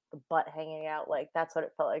the butt hanging out. Like that's what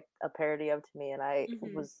it felt like a parody of to me, and I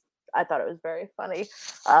thought it was very funny.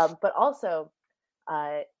 But also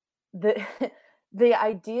the the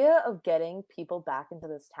idea of getting people back into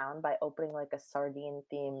this town by opening like a sardine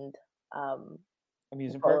themed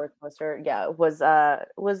amusement roller coaster, was a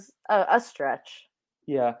stretch.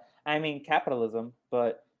 Yeah, I mean capitalism,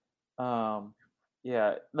 but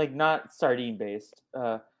yeah, like not sardine based.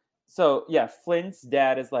 So yeah, Flint's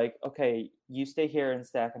dad is like, okay, you stay here and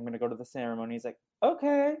stack. I'm gonna go to the ceremony. He's like,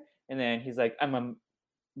 okay, and then he's like, I'm gonna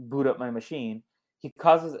boot up my machine. He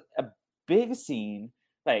causes a big scene.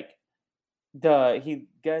 Like he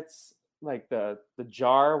gets like the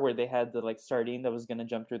jar where they had the like sardine that was gonna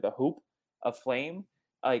jump through the hoop of flame.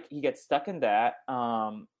 Like he gets stuck in that,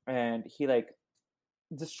 and he like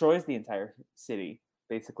destroys the entire city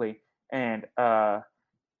basically, and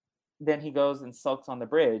then he goes and sulks on the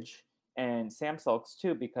bridge, and Sam sulks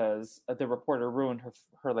too because the reporter ruined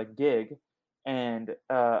her like gig, and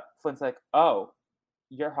Flint's like, "Oh,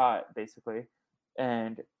 you're hot," basically,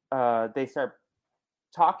 and they start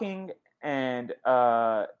talking, and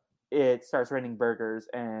it starts raining burgers,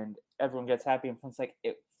 and everyone gets happy, and Flint's like,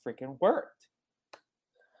 "It freaking worked."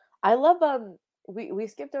 I love we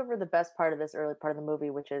skipped over the best part of this early part of the movie,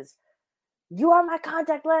 which is you are my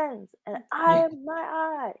contact lens and I Yeah. am my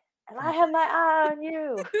eye and I have my eye on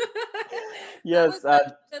you. That was Yes, such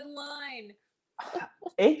a good line.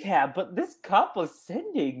 a cab, but this cop was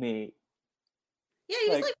sending me. Yeah, he's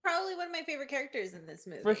Like, like probably one of my favorite characters in this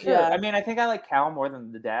movie. for sure. Yeah. I mean, I think I like Cal more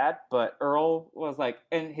than the dad, but Earl was like,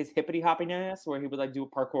 and his hippity hoppiness, where he would like do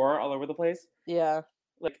parkour all over the place. Yeah.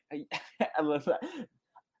 Like, I love that.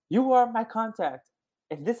 You are my contact,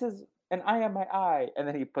 and this is, and I am my eye. And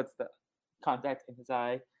then he puts the contact in his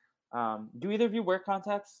eye. Do either of you wear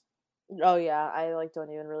contacts? Oh yeah, I like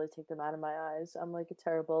don't even really take them out of my eyes. I'm like a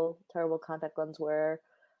terrible, terrible contact lens wearer.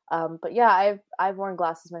 But yeah, I've worn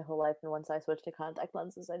glasses my whole life, and once I switched to contact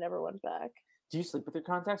lenses, I never went back. Do you sleep with your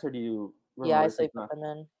contacts, or do you Yeah, I remotely sleep take them with off? them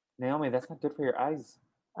in. Naomi, that's not good for your eyes.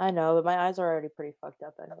 I know, but my eyes are already pretty fucked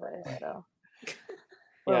up anyway. So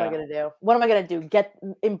what am I Yeah. gonna do? What am I gonna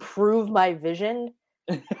do? Improve my vision?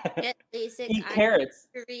 Get basic Eat eye carrots.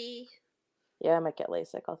 surgery. Yeah, I might get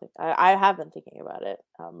LASIK. I have been thinking about it.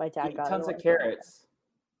 My dad Eat got tons it. of carrots.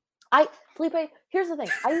 Felipe, here's the thing.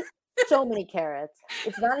 I eat so many carrots.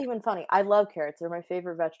 It's not even funny. I love carrots. They're my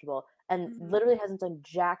favorite vegetable, and Mhm. literally hasn't done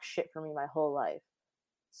jack shit for me my whole life.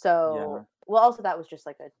 Yeah. So, well, also that was just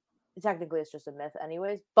like technically it's just a myth,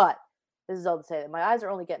 anyways. But this is all to say that my eyes are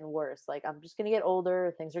only getting worse. Like I'm just gonna get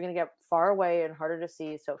older. Things are gonna get far away and harder to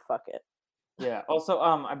see. So fuck it. Yeah. Also,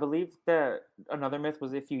 I believe that another myth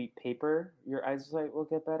was if you eat paper, your eyesight will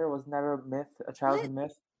get better. Wasn't that a myth? A childhood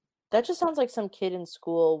myth? That just sounds like some kid in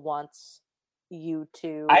school wants you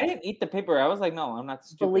to I didn't eat the paper. I was like, no, I'm not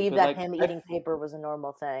stupid. believe But that like, him eating paper was a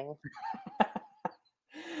normal thing. I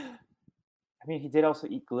mean, he did also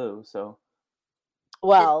eat glue, so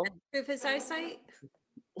Well, Improve his eyesight.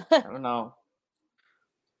 I don't know.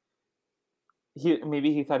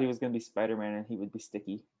 Maybe he thought he was gonna be Spider-Man and he would be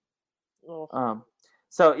sticky. ugh.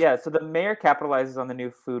 So yeah, so the mayor capitalizes on the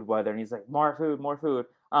new food weather, and he's like, more food, more food.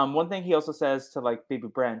 One thing he also says to like baby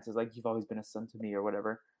Brent is like, you've always been a son to me, or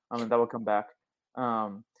whatever. And that will come back.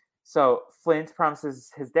 So Flint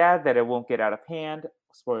promises his dad that it won't get out of hand.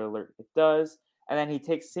 Spoiler alert, it does. And then he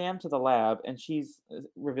takes Sam to the lab, and she's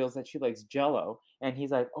reveals that she likes Jello, and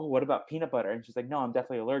he's like, oh, what about peanut butter? And she's like, no, I'm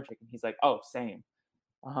definitely allergic. And he's like, oh, same.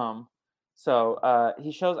 Um, so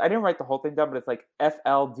he shows. I didn't write the whole thing down, but it's like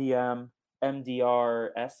FLDM MDR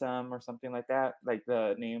SM or something like that, like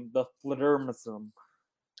the name, the flittermism.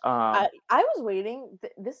 I was waiting.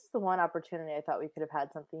 This is the one opportunity I thought we could have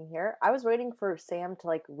had something here. I was waiting for Sam to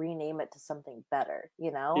like rename it to something better,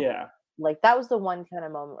 you know? Yeah, Like that was the one kind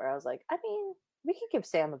of moment where I was like, I mean, we could give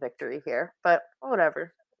Sam a victory here, but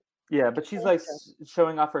whatever. yeah, but she's like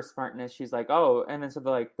showing off her smartness. She's like, oh, and then so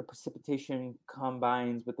the precipitation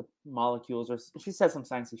combines with the molecules, or she says some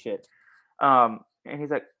sciencey shit. And he's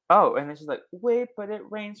like, oh, and then she's like, wait, but it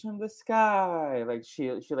rains from the sky. Like she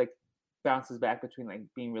like bounces back between like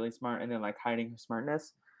being really smart and then like hiding her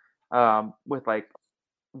smartness, with like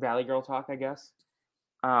Valley Girl talk, I guess.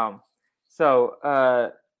 Um,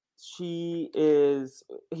 so she is.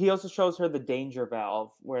 He also shows her the danger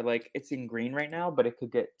valve where like it's in green right now, but it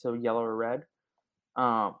could get to yellow or red.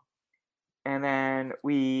 Um, and then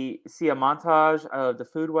we see a montage of the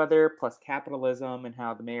food weather plus capitalism and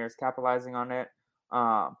how the mayor is capitalizing on it.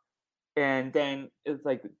 Um, and then it's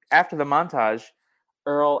like after the montage,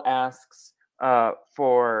 Earl asks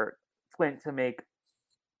for Flint to make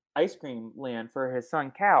ice cream land for his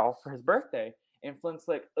son Cal for his birthday. And Flint's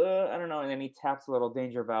like, I don't know. And then he taps a little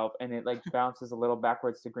danger valve and it like bounces a little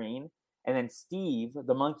backwards to green. And then Steve,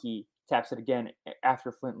 the monkey, taps it again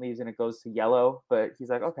after Flint leaves and it goes to yellow. But he's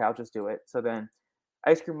like, okay, I'll just do it. So then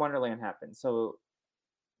Ice Cream Wonderland happens. So,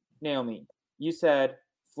 Naomi, you said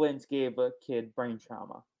Flint gave a kid brain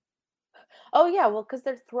trauma. Oh yeah, well, because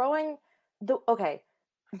they're throwing the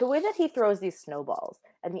way that he throws these snowballs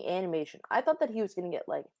and the animation, I thought that he was gonna get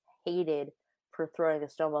like hated for throwing the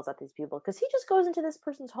snowballs at these people, because he just goes into this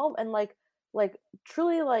person's home and like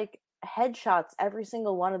truly like headshots every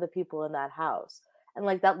single one of the people in that house. And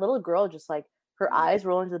like that little girl just like her eyes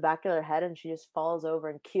roll into the back of her head and she just falls over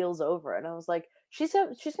and keels over. And I was like, she's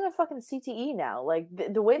gonna fucking CTE now. Like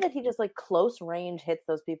the way that he just like close range hits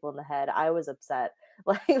those people in the head, I was upset.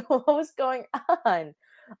 Like what was going on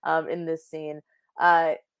in this scene?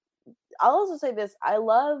 I'll also say this: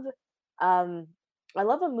 um, I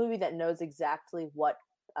love a movie that knows exactly what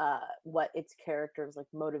its characters like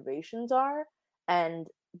motivations are, and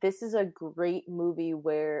this is a great movie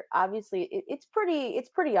where obviously it's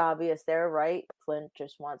pretty obvious there, right? Flint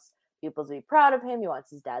just wants people to be proud of him. He wants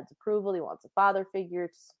his dad's approval. He wants a father figure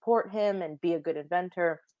to support him and be a good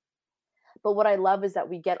inventor. But what I love is that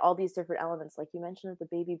we get all these different elements, like you mentioned, of the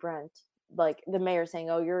baby Brent, like the mayor saying,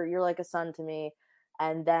 "Oh, you're like a son to me,"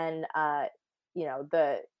 and then you know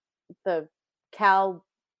the Cal.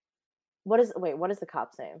 What is the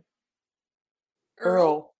cop's name?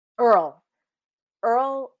 Earl. Earl.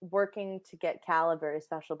 Earl working to get Cal a very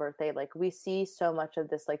special birthday. Like we see so much of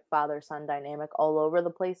this like father son dynamic all over the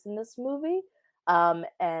place in this movie,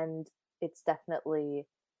 and it's definitely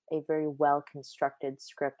a very well constructed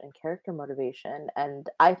script and character motivation. And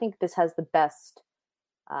I think this has the best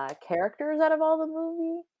characters out of all the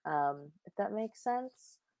movie, if that makes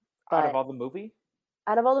sense. Out of But all the movie?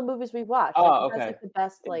 out of all the movies we've watched, like Oh, it has okay. like the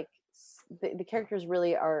best like the characters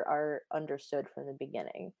really are understood from the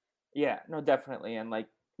beginning. Yeah, no, definitely. And like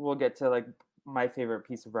we'll get to like my favorite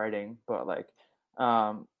piece of writing, but like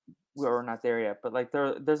um we're not there yet. But like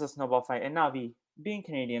there's a snowball fight. And Navi, being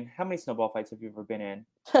Canadian, how many snowball fights have you ever been in?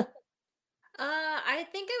 I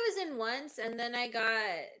think I was in once, and then I got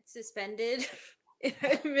suspended in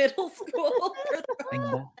middle school for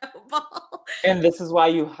throwing And, a snowball. and this is why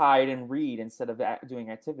you hide and read instead of doing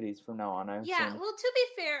activities from now on, I Yeah, assume. well, to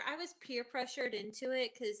be fair, I was peer pressured into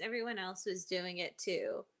it because everyone else was doing it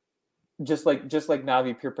too. Just like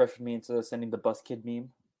Navi peer pressured me into sending the bus kid meme.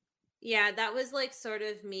 Yeah, that was like sort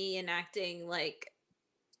of me enacting like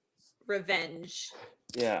revenge.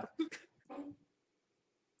 Yeah.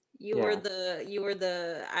 You Yeah. were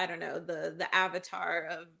the I don't know, the avatar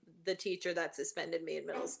of the teacher that suspended me in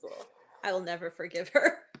middle school. I will never forgive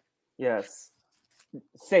her. Yes.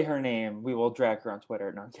 Say her name. We will drag her on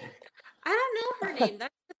Twitter. No, I'm kidding. I don't know her name.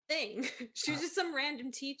 That's the thing. She was just some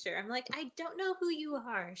random teacher. I'm like, I don't know who you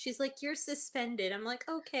are. She's like, you're suspended. I'm like,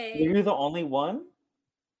 okay. Were you the only one?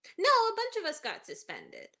 No, a bunch of us got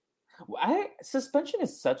suspended. Suspension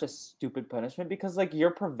is such a stupid punishment because like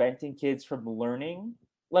you're preventing kids from learning.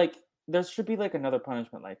 Like there should be like another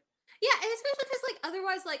punishment. Like Yeah, and especially because like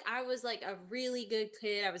otherwise, like I was like a really good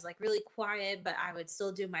kid. I was like really quiet, but I would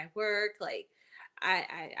still do my work. Like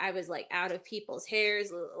I was like out of people's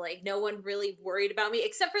hairs. Like no one really worried about me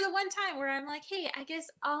except for the one time where I'm like, hey, I guess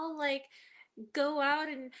I'll like go out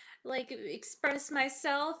and like express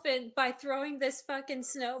myself and by throwing this fucking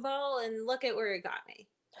snowball, and look at where it got me.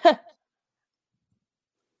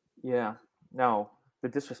 yeah, no, the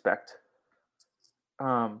disrespect.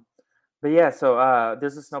 Um, but yeah, so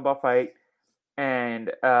there's a snowball fight,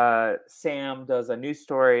 and Sam does a news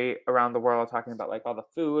story around the world talking about like all the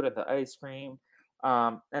food and the ice cream,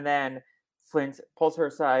 and then Flint pulls her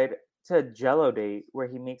aside to a Jello date where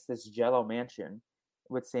he makes this Jello mansion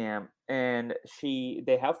with Sam, and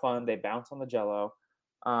they have fun, they bounce on the Jello,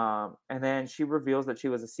 and then she reveals that she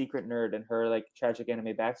was a secret nerd in her like tragic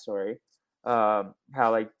anime backstory, how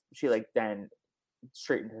like she like then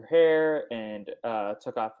straightened her hair and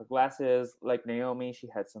took off her glasses. Like Naomi, she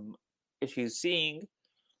had some issues seeing.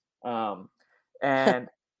 And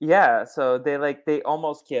yeah, so they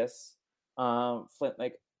almost kiss. Flint,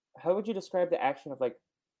 like, how would you describe the action of like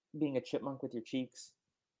being a chipmunk with your cheeks?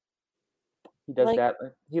 He does Like, that.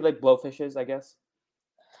 He like blowfishes, I guess.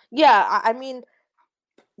 yeah, I mean,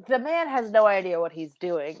 the man has no idea what he's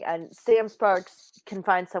doing, and Sam Sparks can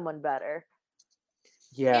find someone better.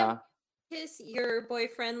 Yeah. Kiss your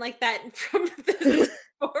boyfriend like that from this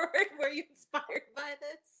forward? Were you inspired by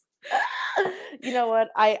this? You know what?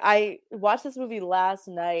 I watched this movie last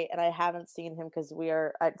night, and I haven't seen him because we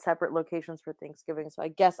are at separate locations for Thanksgiving. So I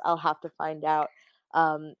guess I'll have to find out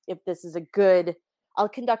if this is a good. I'll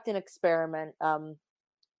conduct an experiment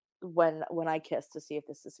when I kiss to see if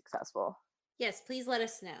this is successful. Yes, please let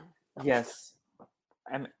us know. Yes.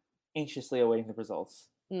 I'm anxiously awaiting the results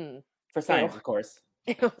Mm. for science, Ew. of course.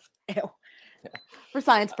 Ew. Ew. For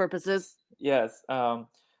science purposes. Yes.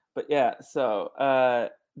 But yeah, so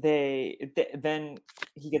then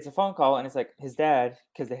he gets a phone call and it's like his dad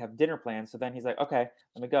because they have dinner plans. So then he's like, okay,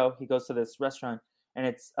 let me go. He goes to this restaurant and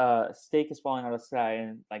it's steak is falling out of the sky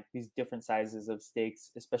and like these different sizes of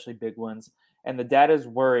steaks, especially big ones. and the dad is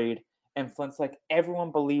worried. And Flint's like,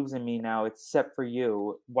 everyone believes in me now except for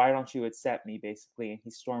you. Why don't you accept me, basically? And he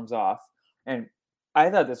storms off. And I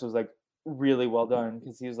thought this was like really well done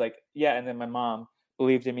because he was like, yeah, and then my mom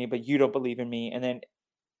believed in me, but you don't believe in me. And then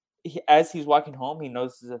as he's walking home, he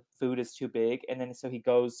notices the food is too big. And then so he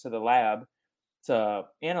goes to the lab to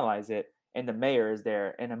analyze it. And the mayor is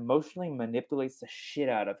there and emotionally manipulates the shit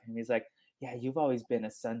out of him. He's like, yeah, you've always been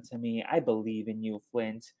a son to me. I believe in you,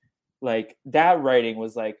 Flint. Like that writing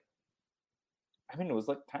was like, I mean, it was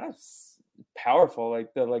like kind of powerful,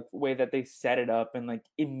 like the way that they set it up, and like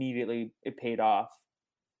immediately it paid off.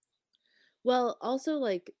 Well, also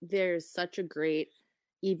like there's such a great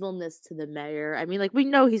evilness to the mayor. I mean, like we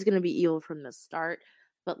know he's gonna be evil from the start,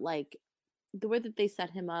 but like the way that they set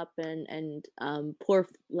him up and poor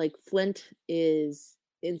like Flint is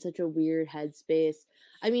in such a weird headspace.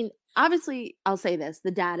 I mean, obviously, I'll say this: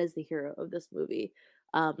 the dad is the hero of this movie,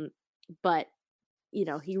 but you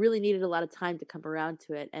know he really needed a lot of time to come around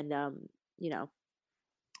to it, and you know,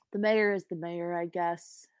 the mayor is the mayor, I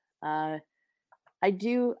guess. I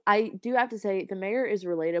do have to say the mayor is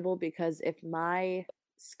relatable because if my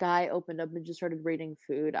sky opened up and just started raining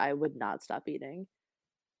food, I would not stop eating.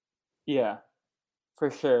 Yeah, for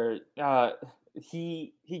sure.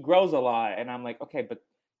 He grows a lot, and I'm like, okay, but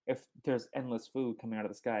if there's endless food coming out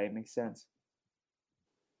of the sky, it makes sense.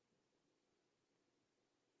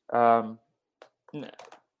 Um,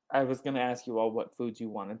 I was gonna ask you all what foods you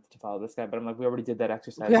wanted to follow this guy, but I'm like, we already did that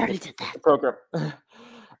exercise. We already did that. The program.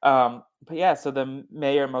 But yeah, so the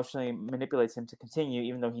mayor emotionally manipulates him to continue,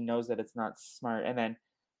 even though he knows that it's not smart. And then,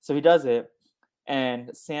 so he does it, and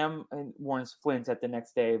Sam warns Flint at the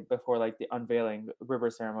next day before like the unveiling river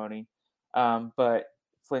ceremony. But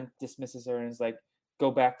Flint dismisses her and is like,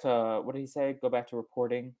 "Go back to what did he say? Go back to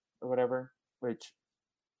reporting or whatever." Which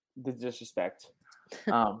the disrespect.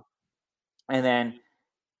 And then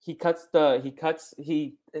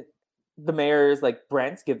the mayor is like,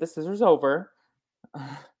 Brent, give the scissors over.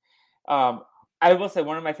 I will say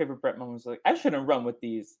one of my favorite Brent moments was like, I shouldn't run with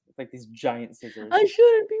these giant scissors. I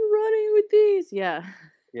shouldn't be running with these. Yeah.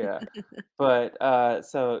 Yeah. But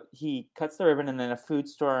so he cuts the ribbon and then a food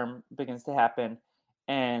storm begins to happen,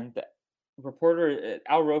 and the reporter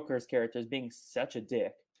Al Roker's character is being such a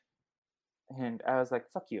dick. And I was like,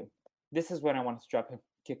 fuck you. This is when I wanted to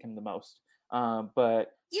kick him the most.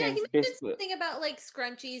 But Yeah, Sam's he mentioned basically something about like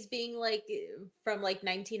scrunchies being like from like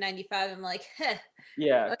 1995. I'm like, heh,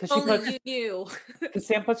 yeah, if because only you knew. because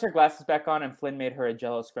Sam puts her glasses back on and Flynn made her a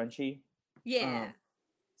Jello scrunchie. Yeah.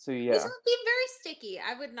 So These yeah, would be very sticky.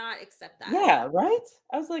 I would not accept that. yeah, right.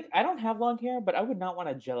 I was like, I don't have long hair, but I would not want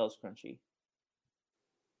a Jello scrunchie.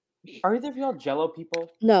 Are either of y'all Jello people?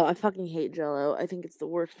 No, I fucking hate Jello. I think it's the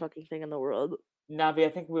worst fucking thing in the world. Navi, I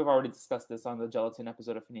think we've already discussed this on the gelatin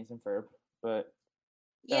episode of Phineas and Ferb, but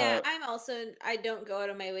Yeah, I don't go out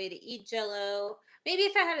of my way to eat Jello. Maybe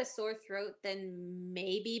if I had a sore throat, then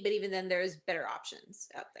maybe, but even then, there's better options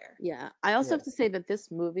out there. Yeah. I also Yeah. have to say that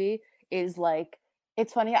this movie is like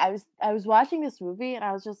it's funny. I was watching this movie and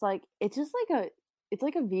I was just like, it's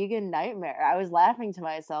like a vegan nightmare. I was laughing to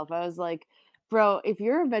myself. I was like, bro, if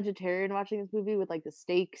you're a vegetarian watching this movie with like the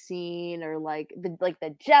steak scene or like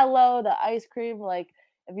the Jello, the ice cream, like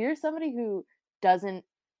if you're somebody who doesn't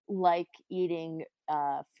like eating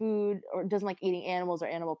food or doesn't like eating animals or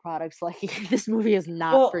animal products, like this movie is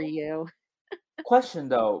not for you. Question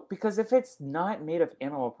though, because if it's not made of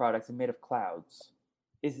animal products and made of clouds,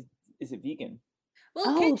 is it vegan?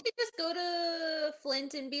 Well, can't you just go to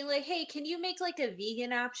Flint and be like, hey, can you make like a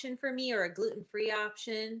vegan option for me or a gluten-free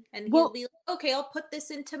option? And he'll be like, okay, I'll put this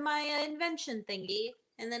into my invention thingy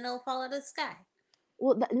and then it'll fall out of the sky.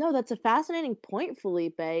 Well, no, that's a fascinating point,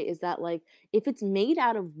 Felipe, is that like if it's made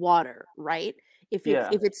out of water, right? If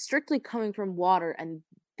it's strictly coming from water and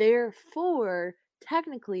therefore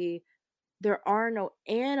technically there are no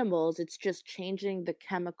animals, it's just changing the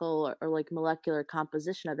chemical or like molecular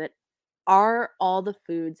composition of it. Are all the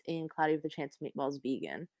foods in Cloudy with a Chance of Meatballs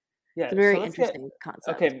vegan? Yeah, it's a very so let's interesting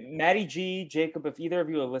concept. Okay, Maddie G, Jacob, if either of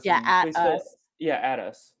you are listening, Yeah, please add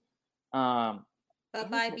us.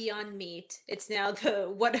 Bye-bye Beyond Meat. It's now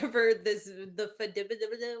the whatever the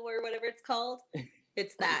fadibida or whatever it's called.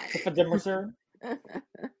 It's that. Fadimerser.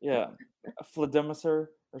 Yeah, a Fladimerser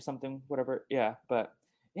or something, whatever. Yeah, but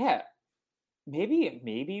yeah,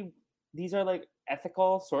 maybe these are like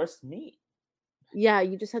ethical sourced meat. Yeah,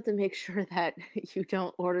 you just have to make sure that you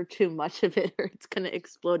don't order too much of it or it's going to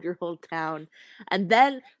explode your whole town. And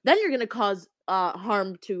then you're going to cause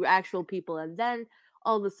harm to actual people, and then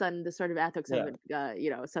all of a sudden the sort of ethics of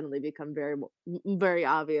it suddenly become very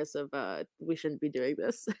obvious of we shouldn't be doing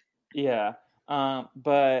this. Yeah.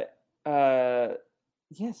 But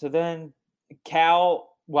Yeah, so then Cal,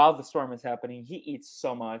 while the storm is happening, he eats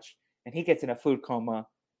so much and he gets in a food coma.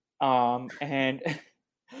 And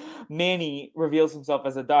Manny reveals himself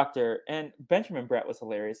as a doctor, and Benjamin Bratt was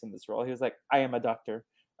hilarious in this role. He was like, "I am a doctor."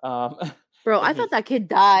 Um, Bro, and I he thought that kid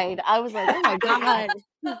died. I was like, oh my god,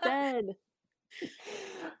 he's dead.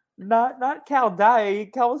 not Cal die.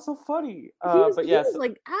 Cal was so funny. He was But yes,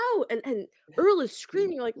 like, ow, and Earl is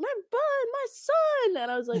screaming like, my bud, my son,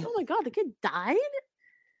 and I was like, oh my god, the kid died.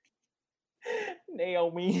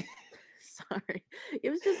 Naomi. Sorry, it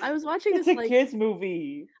was just I was watching It's this a like kids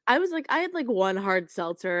movie. I was like I had like one hard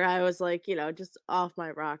seltzer. I was like, just off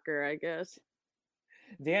my rocker, I guess.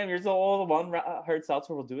 Damn, you're so old. One hard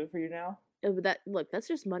seltzer will do it for you now. But that's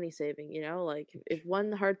just money saving, like if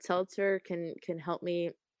one hard seltzer can help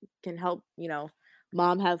me, can help,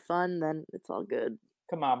 mom have fun, then it's all good.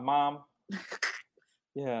 Come on, mom.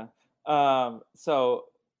 Yeah. So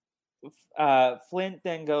Flint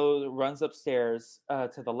then runs upstairs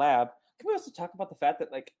to the lab. Can we also talk about the fact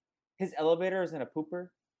that like his elevator is in a pooper?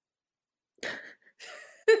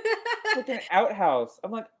 Like an outhouse.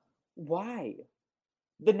 I'm like, why?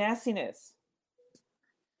 The nastiness.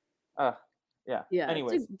 Yeah. Yeah,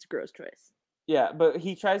 Anyways. it's a gross choice. Yeah, but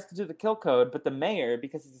he tries to do the kill code, but the mayor,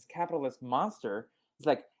 because he's this capitalist monster, is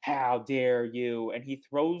like, "How dare you?" And he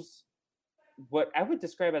throws what I would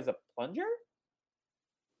describe as a plunger.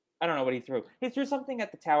 I don't know what he threw. He threw something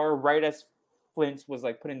at the tower right as Flint was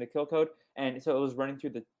like putting the kill code, and so it was running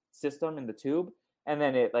through the system in the tube, and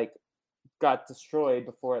then it like got destroyed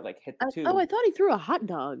before it like hit the tube. Oh, I thought he threw a hot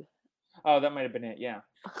dog. Oh, that might have been it. Yeah.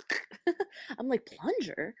 I'm like,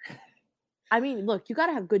 plunger. I mean, look, you got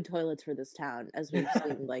to have good toilets for this town, as we've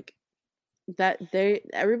seen. Like that,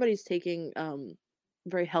 everybody's taking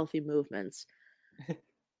very healthy movements.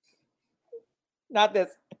 Not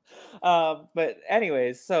this. But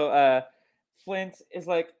anyways, so Flint is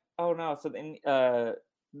like, oh no. So then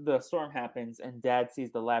the storm happens, and Dad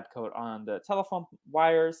sees the lab coat on the telephone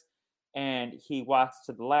wires, and he walks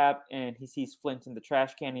to the lab, and he sees Flint in the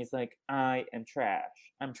trash can. He's like, I am trash.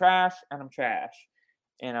 I'm trash, and I'm trash.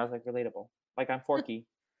 And I was like, relatable. Like I'm Forky.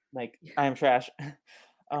 Like I am trash.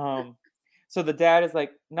 So the dad is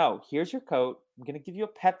like, no, here's your coat. I'm gonna give you a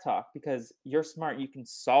pep talk because you're smart. You can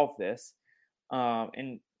solve this.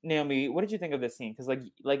 And Naomi, what did you think of this scene? Because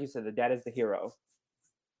like you said, the dad is the hero.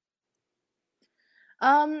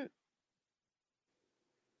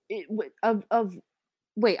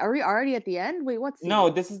 Wait, are we already at the end? Wait, what's No,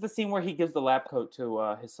 this is the scene where he gives the lab coat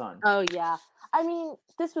to his son. Oh yeah, I mean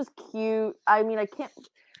this was cute. I mean I can't.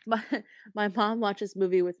 My mom watched this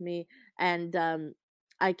movie with me, and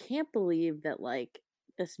I can't believe that like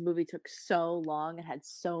this movie took so long and had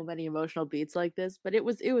so many emotional beats like this. But it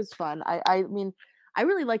was fun. I mean I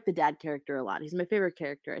really like the dad character a lot. He's my favorite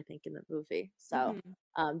character, I think, in the movie. So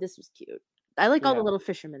this was cute. I like all the little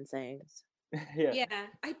fisherman sayings. Yeah,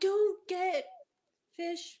 I don't get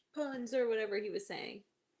fish puns or whatever he was saying.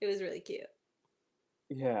 It was really cute.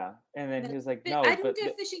 Yeah, and then he was like, "No, I don't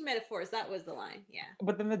get fishing metaphors." That was the line. Yeah.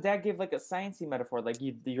 But then the dad gave like a sciencey metaphor, like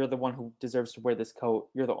you're the one who deserves to wear this coat.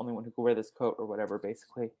 You're the only one who can wear this coat, or whatever.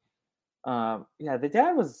 Basically, yeah, the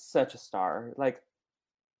dad was such a star. Like,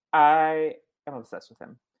 I am obsessed with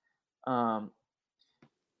him.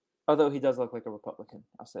 Although he does look like a Republican,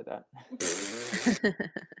 I'll say that.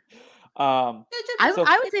 I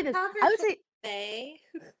would say this. I would say.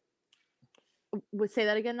 Would say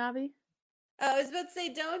that again, Navi? I was about to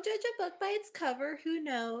say, don't judge a book by its cover. Who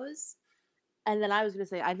knows? And then I was going to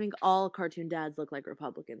say, I think all cartoon dads look like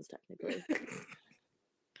Republicans, technically.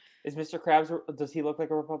 Is Mr. Krabs, does he look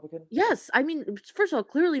like a Republican? Yes. I mean, first of all,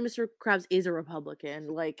 clearly Mr. Krabs is a Republican.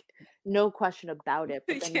 Like, no question about it.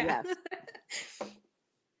 But then,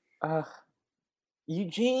 yes.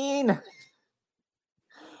 Eugene!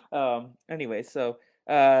 Anyway, so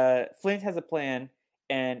Flint has a plan,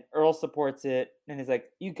 and Earl supports it, and he's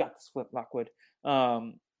like, you got this, Flint Lockwood.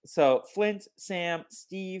 So Flint, Sam,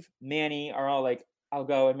 Steve, Manny are all like, I'll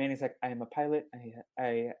go. And Manny's like, I am a pilot.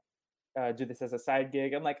 I do this as a side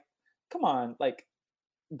gig. I'm like, come on, like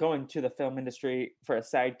going to the film industry for a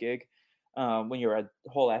side gig when you're a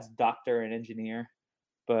whole ass doctor and engineer.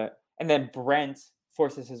 And then Brent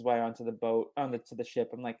forces his way onto the boat, to the ship.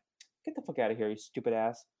 I'm like, get the fuck out of here, you stupid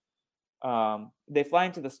ass. They fly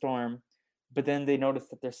into the storm, but then they notice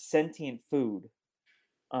that there's sentient food.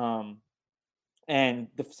 And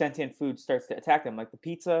the sentient food starts to attack them, like the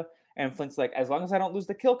pizza. And Flint's like, as long as I don't lose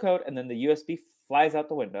the kill code, and then the USB flies out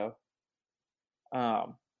the window.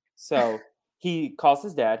 So he calls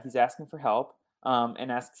his dad. He's asking for help.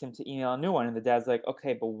 and asks him to email a new one. And the dad's like,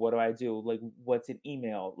 okay, but what do I do? Like, what's an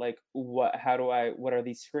email? Like, what? How do I? What are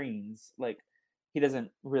these screens? Like, he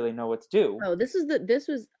doesn't really know what to do. Oh, this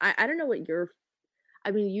was I don't know what your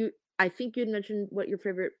I mean you I think you'd mentioned what your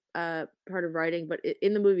favorite part of writing, but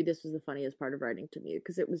in the movie this was the funniest part of writing to me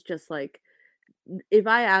because it was just like if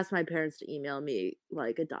I asked my parents to email me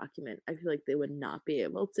like a document, I feel like they would not be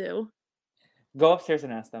able to. Go upstairs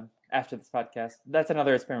and ask them after this podcast. That's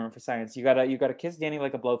another experiment for science. You gotta kiss Danny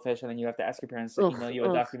like a blowfish, and then you have to ask your parents to Ugh, email you a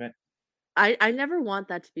ugh. document. I never want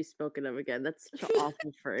that to be spoken of again. That's such an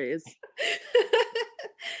awful phrase.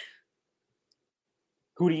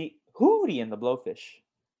 Hootie and the Blowfish.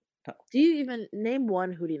 Do you even name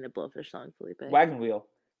one Hootie and the Blowfish song, Felipe? Wagon Wheel.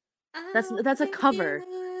 That's a cover.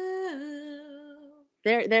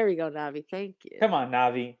 There we go, Navi. Thank you. Come on,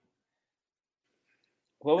 Navi.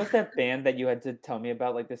 What was that band that you had to tell me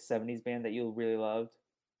about, like the 70s band that you really loved?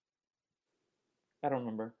 I don't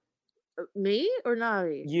remember. Me or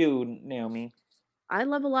Navi? You, Naomi. I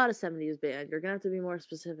love a lot of 70s band. You're gonna have to be more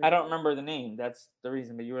specific. I don't remember the name. That's the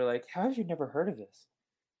reason. But you were like, how have you never heard of this?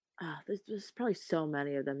 There's probably so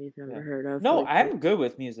many of them you've never Yeah. heard of. No, Like, I'm good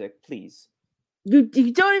with music. Please. you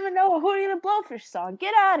don't even know a Hootie and the Blowfish song.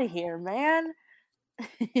 Get out of here, man.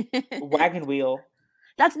 Wagon Wheel.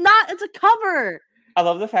 It's a cover. I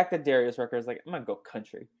love the fact that Darius Rucker is like, I'm gonna go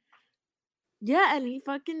country. Yeah, and he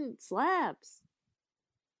fucking slaps.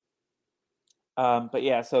 But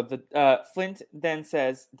yeah, so the Flint then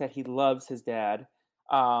says that he loves his dad.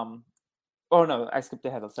 Oh no, I skipped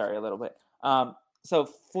ahead. I'm sorry a little bit. So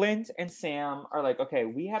Flint and Sam are like, okay,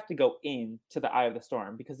 we have to go in to the eye of the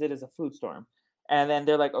storm because it is a food storm. And then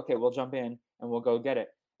they're like, okay, we'll jump in and we'll go get it.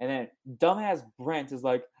 And then dumbass Brent is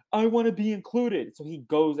like, I want to be included. So he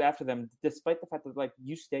goes after them despite the fact that like,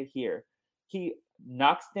 you stay here. He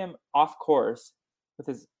knocks them off course with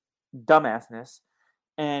his dumbassness.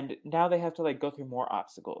 And now they have to like go through more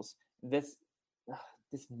obstacles. This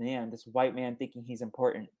white man thinking he's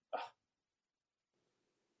important.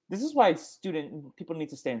 This is why people need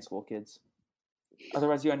to stay in school, kids.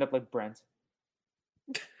 Otherwise, you end up like Brent.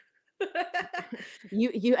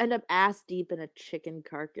 You end up ass deep in a chicken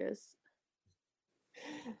carcass.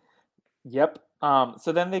 Yep.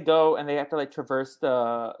 So then they go and they have to like traverse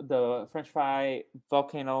the French fry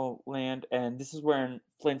volcano land, and this is when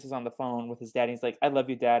Flint is on the phone with his dad. And he's like, "I love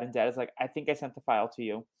you, Dad," and Dad is like, "I think I sent the file to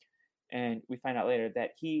you," and we find out later that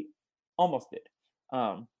he almost did.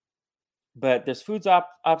 But there's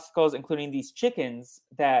obstacles, including these chickens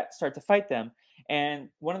that start to fight them, and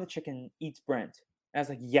one of the chicken eats Brent. And I was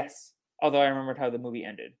like, yes. Although I remembered how the movie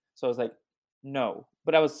ended, so I was like, no.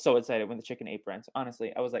 But I was so excited when the chicken ate Brent.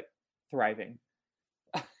 Honestly, I was like thriving.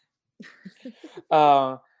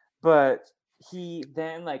 But he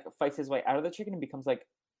then like fights his way out of the chicken and becomes like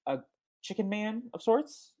a chicken man of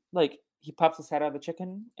sorts. Like he pops his head out of the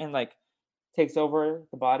chicken and like takes over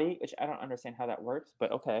the body, which I don't understand how that works,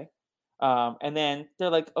 but okay. And then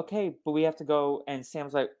they're like, okay, but we have to go. And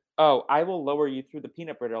Sam's like, oh, I will lower you through the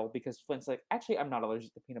peanut brittle because Flint's like, actually, I'm not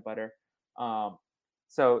allergic to peanut butter.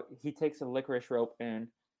 So he takes a licorice rope and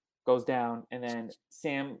goes down. And then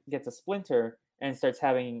Sam gets a splinter and starts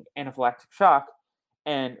having anaphylactic shock.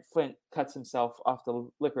 And Flint cuts himself off the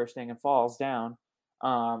licorice thing and falls down.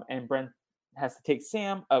 And Brent has to take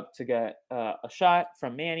Sam up to get a shot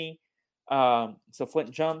from Manny. So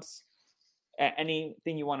Flint jumps.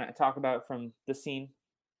 Anything you want to talk about from the scene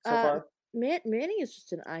so far? Manny is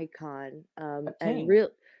just an icon, A and king.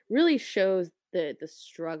 really shows the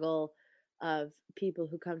struggle of people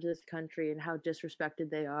who come to this country and how disrespected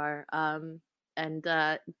they are. And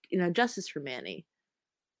justice for Manny.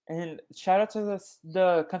 And shout out to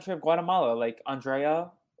the country of Guatemala, like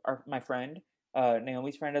Andrea, my friend,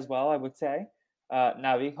 Naomi's friend as well, I would say.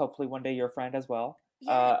 Navi, hopefully one day your friend as well.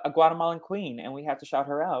 Yeah. A Guatemalan queen, and we have to shout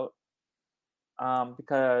her out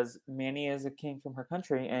because Manny is a king from her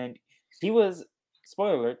country, and he was,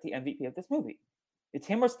 spoiler alert, the MVP of this movie. It's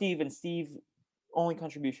him or Steve, and Steve's only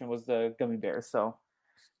contribution was the gummy bears. So,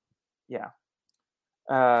 yeah.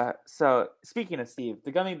 So speaking of Steve,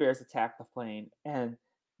 the gummy bears attack the plane, and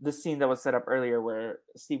the scene that was set up earlier where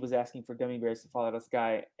Steve was asking for gummy bears to fall out of the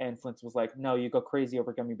sky, and Flint was like, "No, you go crazy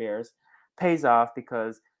over gummy bears," pays off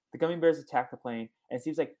because the gummy bears attack the plane, and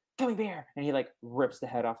Steve's like, "Gummy bear!" and he like rips the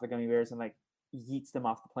head off the gummy bears and like yeets them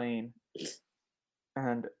off the plane.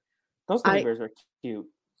 And those gummy bears are cute.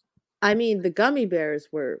 I mean, the gummy bears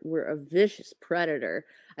were a vicious predator.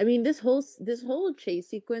 I mean, this whole chase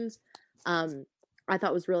sequence, I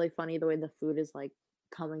thought was really funny the way the food is like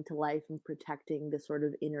coming to life and protecting the sort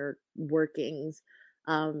of inner workings.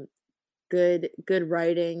 Good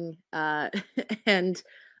writing, and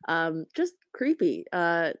Just creepy.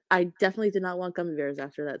 I definitely did not want gummy bears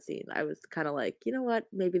after that scene. I was kind of like, you know what?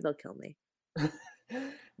 Maybe they'll kill me.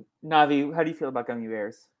 Navi, how do you feel about gummy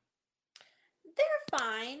bears? They're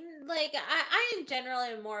fine. Like I in general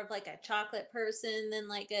am more of like a chocolate person than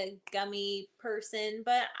like a gummy person,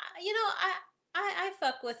 but I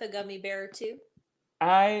fuck with a gummy bear too.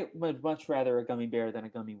 I would much rather a gummy bear than a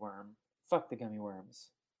gummy worm. Fuck the gummy worms.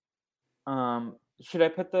 Should I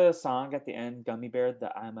put the song at the end, Gummy Bear?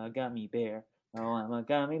 The I'm a gummy bear. Oh, I'm a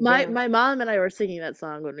gummy My bear. my mom and I were singing that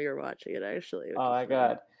song when we were watching it, actually, which Oh is my funny.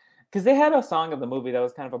 god. Because they had a song of the movie that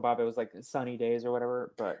was kind of a bop. It was like Sunny Days or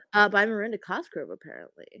whatever. But By Miranda Cosgrove,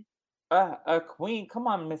 apparently. a queen. Come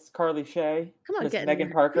on, Miss Carly Shay. Come on, Miss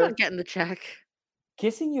Megan Parker. getting the check.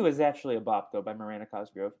 Kissing You is actually a bop though by Miranda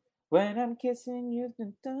Cosgrove. When I'm kissing you.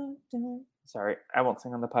 Dun, dun, dun. Sorry, I won't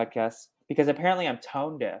sing on the podcast because apparently I'm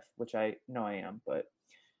tone deaf, which I know I am, but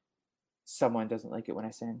someone doesn't like it when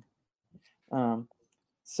I sing.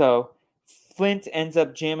 So Flint ends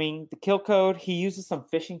up jamming the kill code. He uses some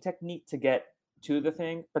phishing technique to get to the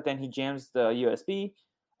thing, but then he jams the USB.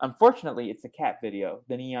 Unfortunately, it's a cat video,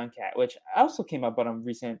 the neon cat, which also came up on a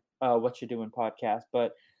recent What You Doing podcast.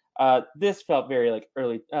 But this felt very like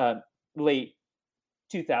late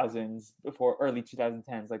 2000s before early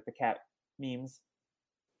 2010s, like the cat memes.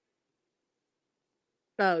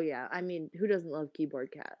 Oh yeah, I mean, who doesn't love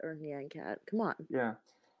Keyboard Cat or Neon Cat? Come on. Yeah.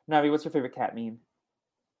 Navi, what's your favorite cat meme?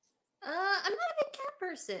 I'm not a big cat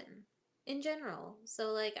person in general, so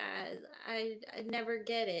like I never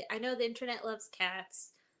get it. I know the internet loves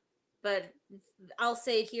cats, but I'll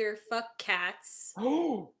say here, fuck cats.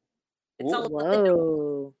 Oh, It's all about the dog.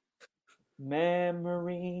 Whoa.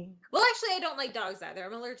 memory. Well, actually, I don't like dogs either.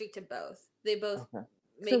 I'm allergic to both. They both Okay.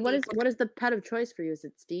 make So me. what is the pet of choice for you? Is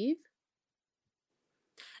it Steve?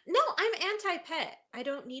 No, I'm anti-pet. I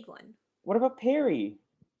don't need one. What about Perry?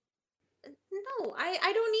 No,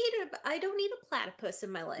 I don't need a platypus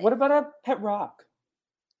in my life. What about a pet rock?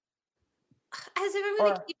 As if I'm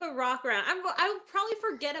gonna Or keep a rock around. I'll probably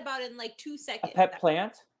forget about it in like 2 a seconds. pet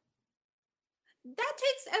plant? That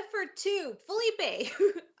takes effort too. Felipe,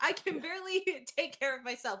 I can barely take care of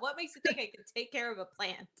myself. What makes you think I can take care of a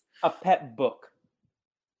plant? A pet book?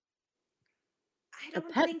 I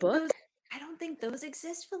don't think those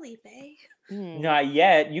exist, Felipe. Not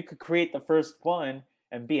yet. You could create the first one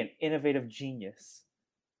and be an innovative genius.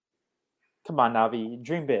 Come on, Navi,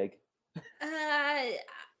 dream big.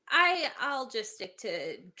 I'll just stick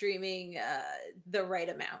to dreaming the right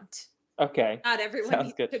amount. Okay. Not everyone Sounds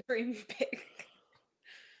needs good. to dream big.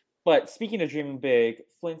 But speaking of dreaming big,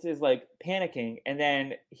 Flint is like panicking, and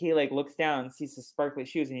then he like looks down and sees the sparkly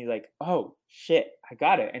shoes, and he's like, "Oh shit, I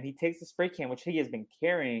got it!" And he takes the spray can, which he has been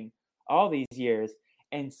carrying all these years,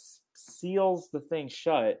 and seals the thing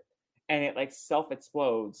shut, and it like self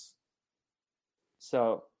explodes.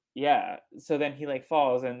 So yeah, so then he like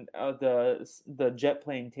falls, and the jet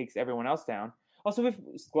plane takes everyone else down. Also, we've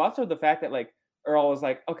glossed over the fact that like Earl was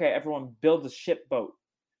like, "Okay, everyone build a ship boat,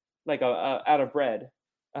 like out of bread."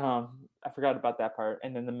 I forgot about that part.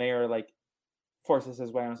 And then the mayor like forces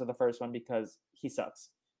his way onto the first one because he sucks.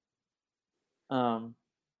 But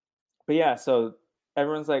yeah, so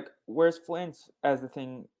everyone's like, "Where's Flint?" as the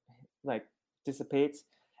thing like dissipates,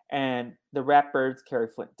 and the rat birds carry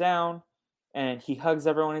Flint down, and he hugs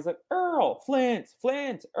everyone. He's like, "Earl, Flint,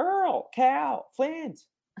 Flint, Earl, Cal, Flint,"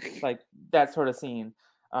 like that sort of scene.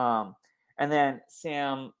 And then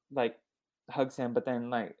Sam like hugs him, but then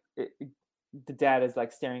like the dad is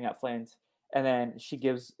like staring at Flint, and then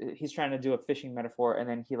he's trying to do a fishing metaphor, and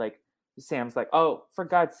then Sam's like, "Oh, for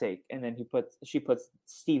God's sake!" And then she puts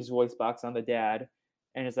Steve's voice box on the dad,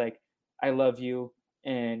 and is like, "I love you,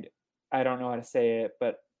 and I don't know how to say it,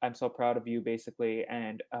 but I'm so proud of you," basically.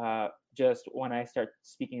 And just when I start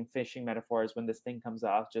speaking fishing metaphors, when this thing comes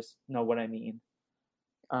off, just know what I mean.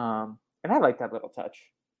 And I like that little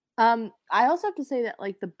touch. I also have to say that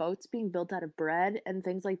like the boats being built out of bread and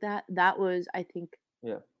things like that, that was, I think,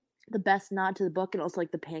 Yeah. the best nod to the book, and also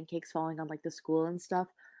like the pancakes falling on like the school and stuff.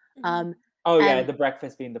 Oh yeah, And the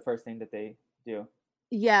breakfast being the first thing that they do.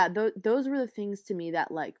 yeah, those were the things to me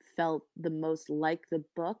that like felt the most like the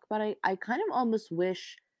book, but I kind of almost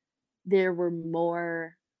wish there were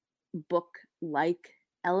more book like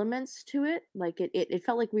elements to it. Like it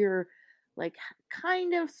felt like we were like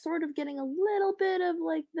kind of sort of getting a little bit of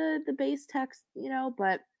like the base text,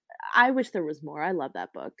 but I wish there was more. I love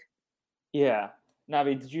that book. Yeah.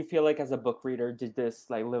 Navi, did you feel like as a book reader, did this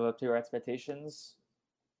like live up to your expectations?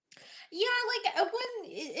 Yeah,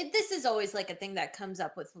 like this is always like a thing that comes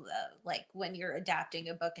up with like when you're adapting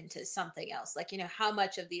a book into something else. Like, how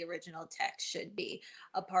much of the original text should be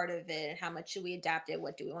a part of it, and how much should we adapt it?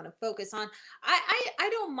 What do we want to focus on? I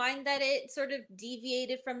don't mind that it sort of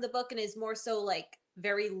deviated from the book and is more so like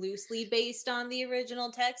very loosely based on the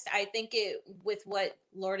original text. I think it with what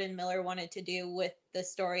Lord and Miller wanted to do with the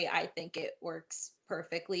story, I think it works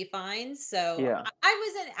perfectly fine. So Yeah. I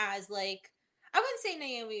wasn't as like I wouldn't say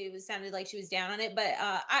Naomi was sounded like she was down on it, but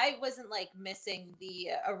I wasn't like missing the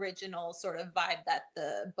original sort of vibe that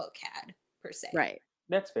the book had per se. Right.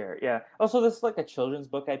 That's fair. Yeah. Also, this is like a children's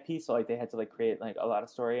book IP, so like they had to like create like a lot of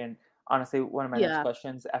story. And honestly, one of my next Yeah.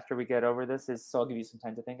 questions after we get over this is, so I'll give you some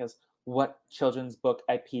time to think, is what children's book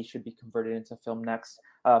IP should be converted into film next?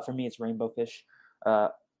 For me, it's Rainbow Fish. Uh,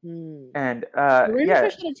 Hmm. and Rainbow yeah,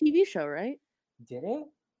 Fish had a TV show, right? did it?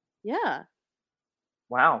 Yeah.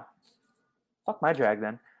 Wow. Fuck my drag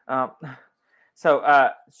then. Um, so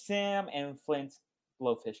Sam and Flint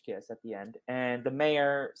blowfish kiss at the end, and the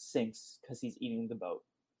mayor sinks because he's eating the boat.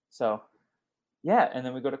 So yeah, and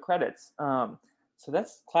then we go to credits. So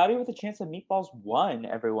that's Cloudy with a Chance of Meatballs 1,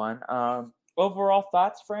 everyone. Overall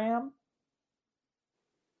thoughts, Fram?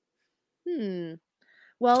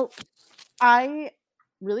 Well, I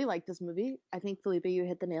really like this movie. I think Felipe, you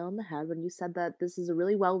hit the nail on the head when you said that this is a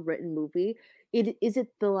really well written movie. Is it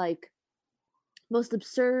the like most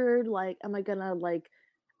absurd? Like, am I gonna like?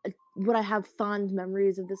 Would I have fond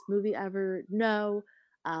memories of this movie ever? No.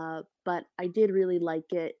 But I did really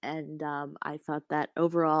like it, and I thought that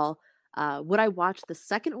overall, would I watch the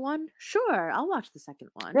second one? Sure, I'll watch the second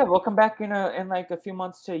one. Yeah, we'll come back in like a few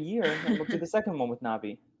months to a year, and we'll do the second one with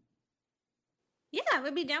Navi. Yeah, I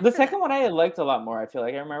would be down The for that. second one I liked a lot more. I feel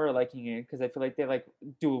like I remember liking it because I feel like they like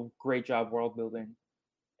do a great job world building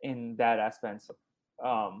in that aspect.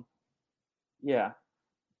 Um, yeah.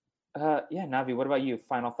 Yeah, Navi, what about you?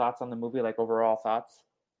 Final thoughts on the movie, like overall thoughts?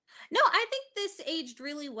 No, I think this aged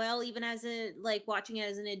really well, even as a like watching it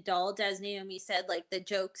as an adult. As Naomi said, like the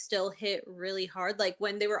jokes still hit really hard. Like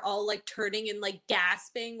when they were all like turning and like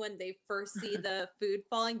gasping when they first see the food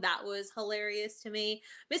falling, that was hilarious to me.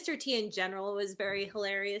 Mr. T in general was very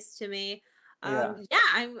hilarious to me. Yeah.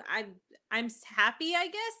 Yeah, I'm happy, I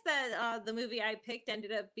guess, that the movie I picked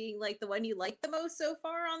ended up being like the one you liked the most so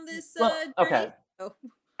far on this Well, journey. okay. So.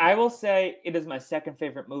 I will say it is my second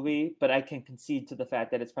favorite movie, but I can concede to the fact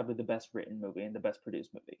that it's probably the best written movie and the best produced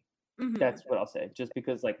movie. Mhm. That's what I'll say. Just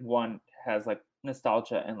because like one has like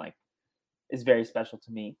nostalgia and like is very special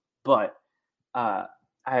to me, but uh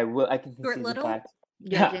I can Stuart concede the Little. fact.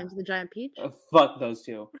 Yeah, Yeah, James and the Giant Peach. fuck those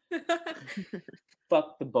two.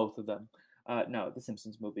 Fuck the both of them. No, the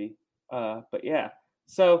Simpsons movie. But yeah.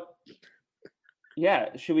 So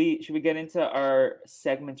yeah, should we get into our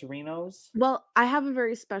segmentarinos? Well, I have a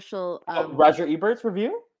very special Roger Ebert's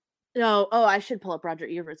review? no, oh, I should pull up Roger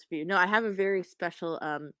Ebert's view. No, I have a very special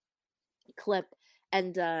clip,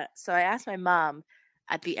 and so I asked my mom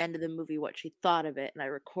at the end of the movie what she thought of it, and I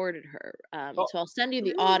recorded her. Oh, So I'll send you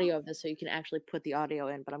the audio of this so you can actually put the audio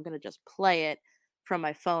in, but I'm gonna just play it from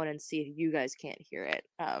my phone and see if you guys can't hear it.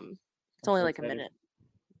 It's I'm only so like a excited. minute.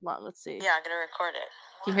 Mom, let's see. Yeah, I'm gonna record it.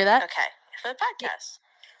 Can you hear that? Okay, for the podcast.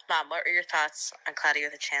 Mom, what were your thoughts on Cloudy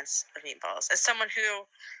with a Chance of Meatballs? As someone who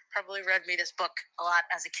probably read me this book a lot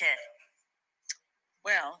as a kid.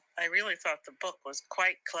 Well, I really thought the book was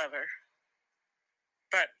quite clever,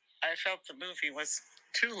 but I felt the movie was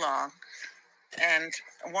too long. And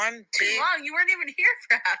one Too big, long? You weren't even here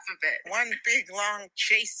for half of it. one big long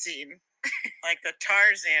chase scene, like the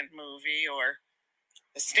Tarzan movie or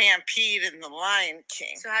the Stampede in the Lion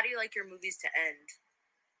King. So how do you like your movies to end?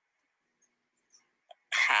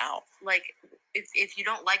 How? Like, if you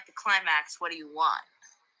don't like the climax, what do you want?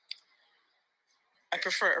 I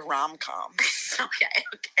prefer a rom-com. Okay.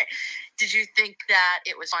 Did you think that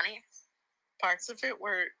it was funny? Parts of it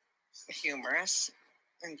were humorous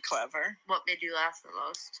and clever. What made you laugh the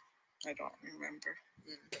most? I don't remember.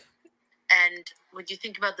 And when you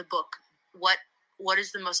think about the book, what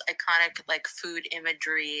is the most iconic like food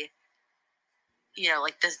imagery? You know,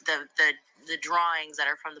 like the drawings that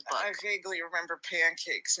are from the book. I vaguely remember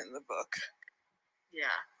pancakes in the book. Yeah.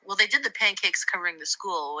 Well, they did the pancakes covering the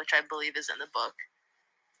school, which I believe is in the book.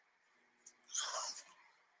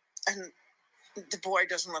 And the boy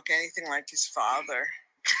doesn't look anything like his father.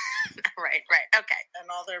 Right. Okay. And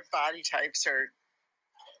all their body types are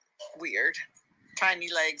weird. Tiny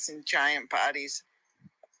legs and giant bodies.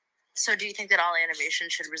 So do you think that all animation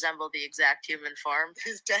should resemble the exact human form?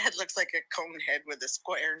 His dad looks like a cone head with a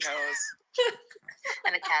square nose.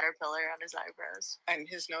 And a caterpillar on his eyebrows. And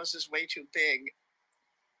his nose is way too big.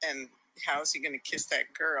 And How's he going to kiss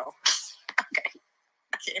that girl? Okay.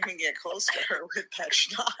 Can't even get close to her with that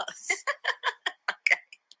schnoz.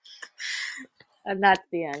 And that's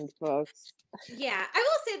the end, folks. Yeah, I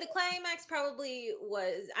will say the climax probably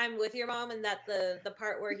was I'm with your mom, and that the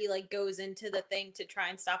part where he like goes into the thing to try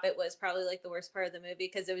and stop it was probably like the worst part of the movie,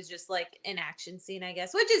 because it was just like an action scene, I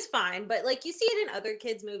guess, which is fine, but like you see it in other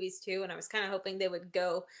kids movies too, and I was kind of hoping they would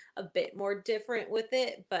go a bit more different with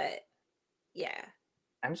it, but yeah.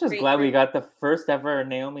 I'm just Great, glad we great. got the first ever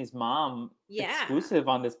Naomi's mom Yeah. exclusive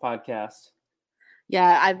on this podcast.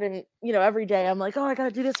 Yeah, I've been, every day I'm like, oh, I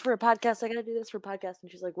gotta do this for a podcast. I gotta do this for a podcast. And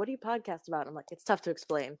she's like, what do you podcast about? I'm like, it's tough to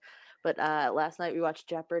explain. But last night we watched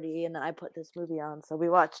Jeopardy, and then I put this movie on, so we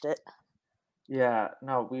watched it. Yeah,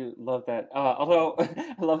 no, we love that. Although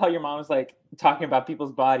I love how your mom was like talking about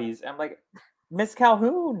people's bodies. I'm like, Miss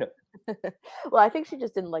Calhoun. Well, I think she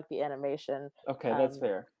just didn't like the animation. Okay, that's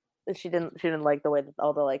fair. She didn't like the way that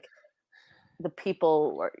all the like the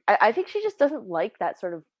people were. I think she just doesn't like that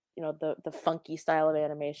sort of the funky style of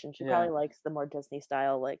animation. She probably likes the more Disney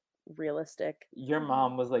style, like realistic. Your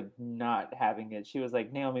mom was like not having it. She was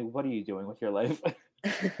like, Naomi, what are you doing with your life?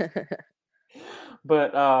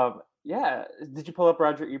 But yeah, did you pull up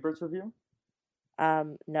Roger Ebert's review?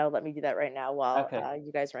 No, let me do that right now while Okay.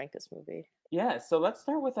 you guys rank this movie. Yeah, so let's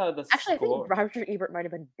start with the Actually, score. I think Roger Ebert might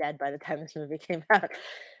have been dead by the time this movie came out.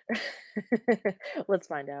 Let's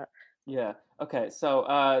find out. Yeah. Okay.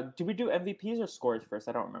 So, do we do MVPs or scores first?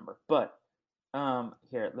 I don't remember. But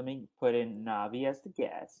here, let me put in Navi as the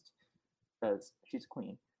guest because she's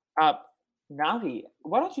queen. Navi,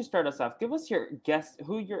 why don't you start us off? Give us your guess,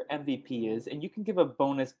 who your MVP is, and you can give a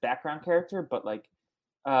bonus background character. But like,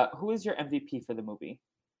 who is your MVP for the movie?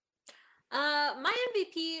 My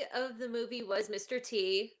MVP of the movie was Mr.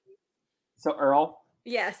 T. So Earl.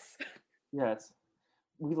 Yes. Yes.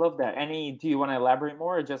 We love that. Do you want to elaborate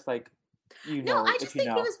more, or just like No, I just think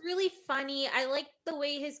it was really funny. I liked the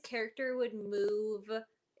way his character would move.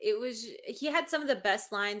 He had some of the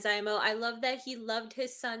best lines, IMO. I love that he loved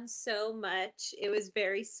his son so much. It was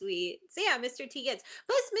very sweet. So yeah, Mr. T gets.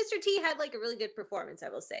 Plus, Mr. T had like a really good performance, I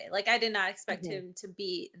will say. Like I did not expect him to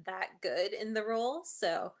be that good in the role.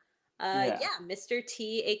 So yeah, Mr.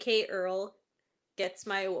 T, aka Earl, gets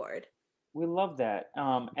my award. We love that.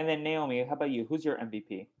 And then Naomi, how about you? Who's your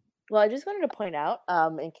MVP? Well, I just wanted to point out,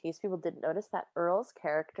 in case people didn't notice, that Earl's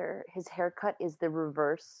character, his haircut is the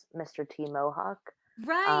reverse Mr. T mohawk.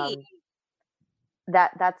 Right.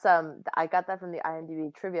 That's I got that from the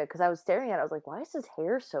IMDb trivia because I was staring at it. I was like, why is his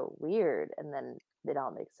hair so weird? And then it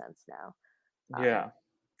all makes sense now. Yeah.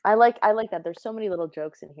 I like that. There's so many little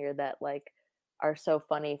jokes in here that like are so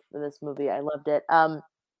funny for this movie. I loved it.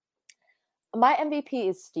 My MVP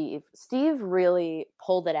is Steve. Steve really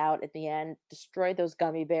pulled it out at the end, destroyed those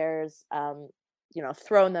gummy bears,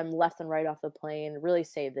 throwing them left and right off the plane, really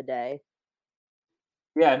saved the day.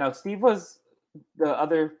 Yeah, no, Steve was the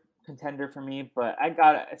other contender for me, but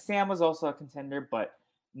Sam was also a contender, but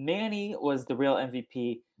Manny was the real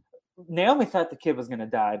MVP. Naomi thought the kid was going to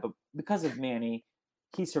die, but because of Manny,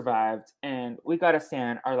 he survived, and we got to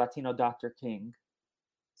stand our Latino Dr. King.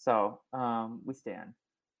 So, we stand.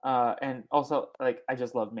 And also, like, I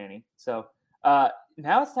just love Manny. So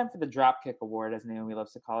now it's time for the Dropkick Award, as Naomi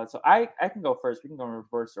loves to call it. So I can go first. We can go in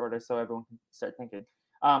reverse order so everyone can start thinking.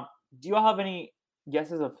 Do you all have any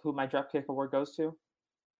guesses of who my Dropkick Award goes to?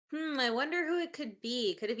 I wonder who it could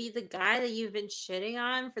be. Could it be the guy that you've been shitting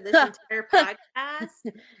on for this entire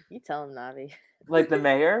podcast? You tell him, Navi. Like the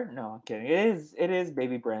mayor? No, I'm kidding. It is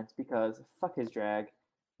Baby Brent, because fuck his drag.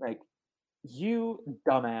 Like, you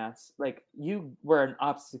dumbass. Like, you were an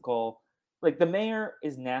obstacle. Like, the mayor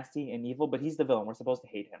is nasty and evil, but he's the villain. We're supposed to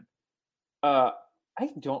hate him. I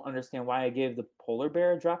don't understand why I gave the polar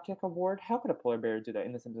bear a Dropkick Award. How could a polar bear do that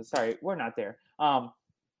in this instance? Sorry, we're not there. And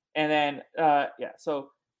then so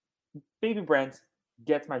Baby Brent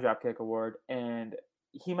gets my Dropkick Award, and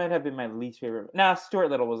he might have been my least favorite. Nah, Stuart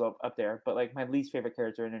Little was up there, but like my least favorite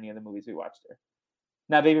character in any of the movies we watched there.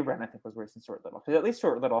 Now, Baby Brent I think was worse than Stuart Little, because at least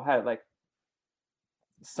Stuart Little had like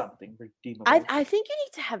something redeemable. I think you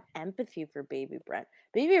need to have empathy for Baby Brent.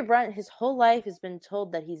 Baby Brent, his whole life has been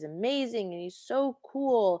told that he's amazing and he's so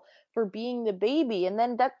cool for being the baby, and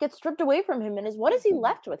then that gets stripped away from him, and what is he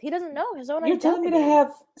left with? He doesn't know his own You're identity. telling me to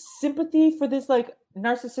have sympathy for this like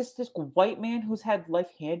narcissistic white man who's had life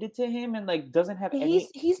handed to him and like doesn't have any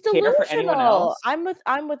he's care delusional. for anyone else? I'm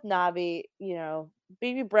with Navi.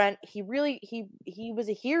 Baby Brent, he was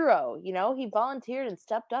a hero. He volunteered and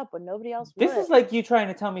stepped up when nobody else would. This is like you trying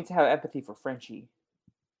to tell me to have empathy for Frenchie.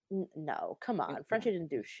 No, come on. Frenchie didn't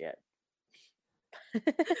do shit.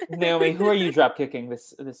 Naomi, who are you drop kicking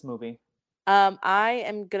this movie? I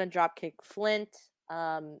am gonna dropkick Flint.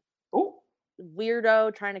 Oh,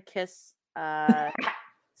 Weirdo trying to kiss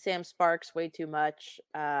Sam Sparks way too much.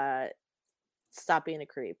 Stop being a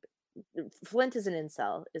creep. Flint is an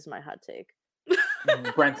incel, is my hot take.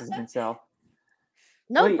 Brent is an incel.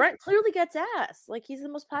 No, Wait. Brent clearly gets ass. Like, he's the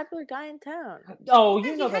most popular guy in town. Oh,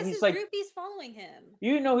 Yeah, you know he that has he's his like, groupies following him.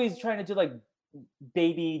 you know he's trying to do like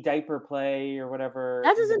baby diaper play or whatever.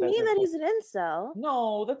 That in the doesn't mean bedroom. that he's an incel.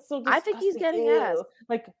 No, that's so I disgusting. think he's getting Ew. ass.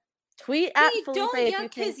 Like Tweet at Hey, Felipe don't if you yuck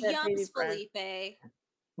think his that baby yums, Brent. Felipe.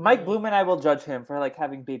 Mike Bloom and I will judge him for like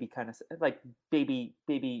having baby kind of like baby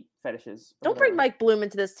fetishes. or Don't bring whatever. Mike Bloom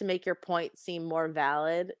into this to make your point seem more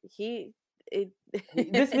valid.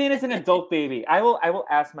 This man is an adult baby. I will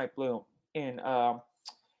ask Mike Bloom in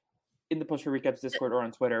the Push for Recaps Discord or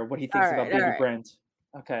on Twitter what he thinks about Alright, baby alright. Brent.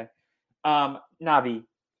 Okay. Navi,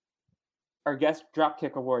 our guest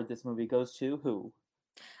dropkick award this movie goes to who?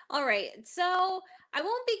 All right, so I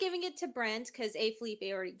won't be giving it to Brent because Felipe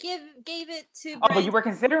already gave it to Brent. Oh, but you were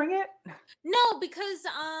considering it? No, because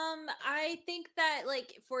I think that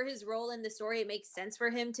like for his role in the story, it makes sense for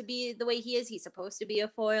him to be the way he is. He's supposed to be a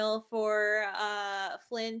foil for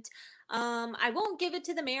Flint. I won't give it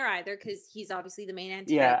to the mayor either because he's obviously the main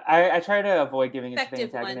antagonist. Yeah, I try to avoid giving it to the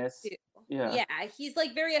Effective one antagonist. too. Yeah. He's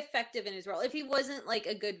like very effective in his role. If he wasn't like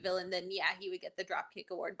a good villain, then yeah, he would get the dropkick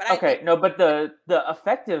award. But Okay, no, but the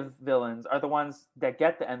effective villains are the ones that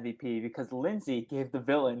get the MVP because Lindsay gave the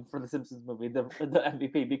villain for the Simpsons movie the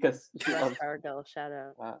MVP because she Russ loves. Cargill, shout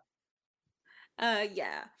out.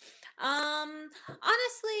 Yeah.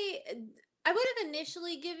 Honestly, I would have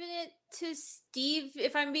initially given it to Steve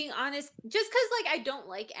if I'm being honest, just because like I don't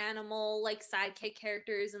like animal like sidekick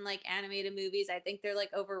characters in like animated movies. I think they're like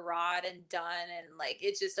overwrought and done, and like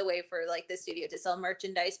it's just a way for like the studio to sell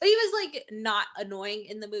merchandise. But he was like not annoying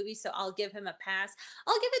in the movie, so I'll give him a pass.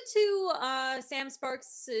 I'll give it to Sam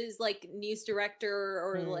Sparks' like news director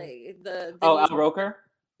or like the Al news- Roker?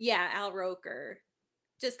 Yeah, Al Roker.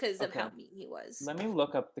 Just because of Okay. how mean he was. Let me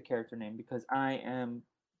look up the character name because I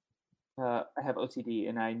have OCD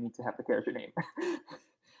and I need to have the character name.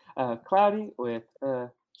 Cloudy with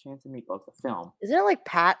Chance of Meatballs, the film. Isn't it like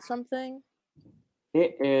Pat something?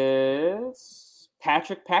 It is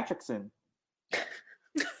Patrick Patrickson.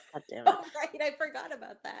 God damn it. Oh, right. I forgot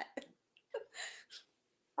about that.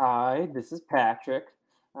 Hi, this is Patrick.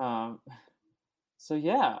 So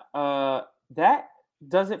yeah, that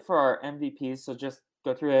does it for our MVPs. So just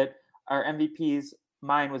go through it. Our MVPs,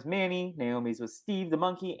 mine was Manny, Naomi's was Steve the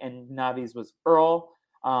monkey, and Navi's was Earl.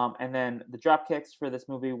 And then the drop kicks for this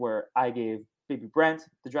movie were I gave Baby Brent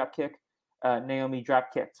the drop kick, Naomi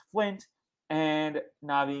drop kicked Flint, and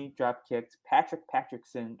Navi drop kicked Patrick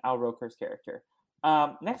Patrickson, Al Roker's character.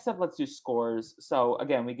 Next up, let's do scores. So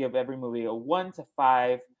again, we give every movie a 1 to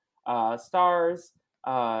 5 stars,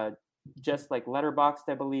 just like Letterboxd,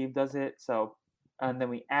 I believe, does it. So, and then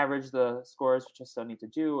we average the scores, which I still need to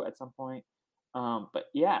do at some point. But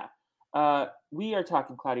yeah, we are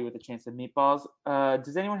talking Cloudy with a Chance of Meatballs.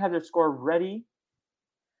 Does anyone have their score ready?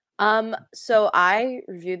 So I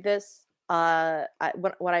reviewed this. When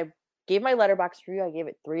I gave my Letterboxd review, I gave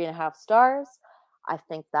it 3.5 stars. I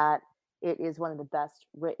think that it is one of the best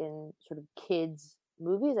written sort of kids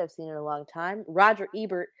movies I've seen in a long time. Roger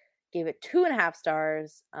Ebert gave it 2.5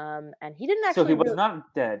 stars, and he didn't actually. So he was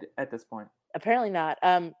not dead at this point. Apparently not.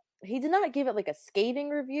 He did not give it like a scathing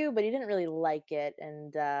review, but he didn't really like it.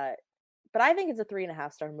 And but I think it's a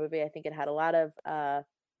 3.5 star movie. I think it had a lot of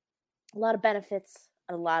benefits,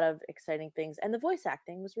 a lot of exciting things, and the voice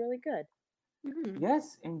acting was really good. Mm-hmm.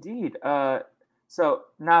 Yes, indeed. So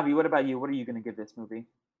Navi, what about you? What are you going to give this movie?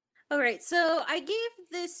 All right, so I gave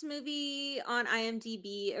this movie on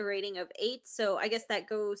IMDb a rating of 8, so I guess that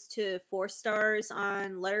goes to 4 stars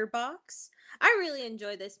on Letterboxd. I really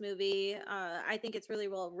enjoy this movie. I think it's really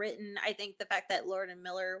well written. I think the fact that Lord and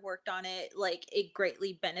Miller worked on it, like, it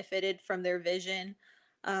greatly benefited from their vision.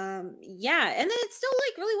 Yeah, and then it's still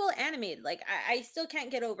like really well animated. Like I still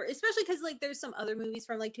can't get over, especially because like there's some other movies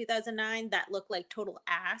from like 2009 that look like total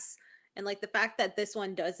ass. And like the fact that this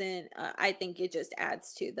one doesn't, I think it just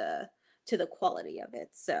adds to the quality of it.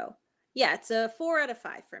 So yeah, it's a 4 out of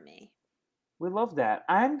 5 for me. We love that.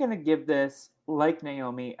 I'm gonna give this, like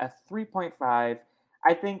Naomi, a 3.5.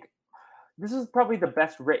 I think this is probably the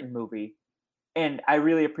best written movie, and I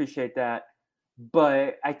really appreciate that.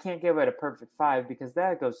 But I can't give it a perfect 5 because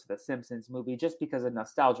that goes to the Simpsons movie just because of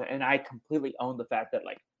nostalgia, and I completely own the fact that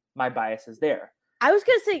like my bias is there. I was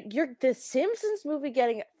gonna say the Simpsons movie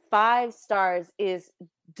getting 5 stars is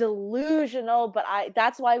delusional, but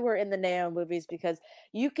that's why we're in the Naomovies, because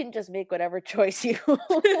you can just make whatever choice you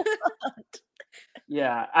want.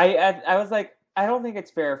 Yeah, I was like, I don't think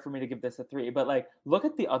it's fair for me to give this a 3, but like, look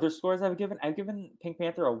at the other scores I've given. I've given Pink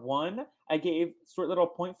Panther a 1. I gave Stuart Little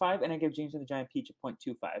a 0.5, and I gave James and the Giant Peach a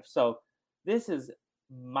 0.25. So this is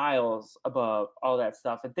miles above all that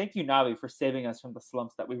stuff. And thank you, Navi, for saving us from the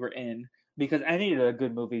slumps that we were in, because I needed a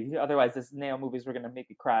good movie. Otherwise, this Naomovies were gonna make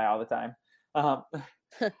me cry all the time. Um,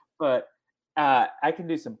 but I can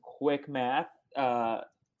do some quick math to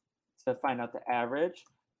find out the average.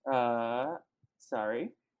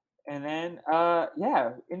 Sorry. And then,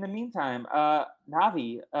 yeah, in the meantime,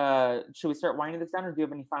 Navi, should we start winding this down, or do you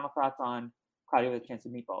have any final thoughts on Cloudy with a Chance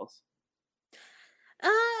of Meatballs?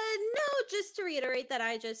 No, just to reiterate that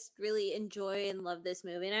I just really enjoy and love this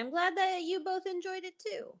movie, and I'm glad that you both enjoyed it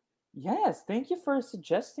too. Yes, thank you for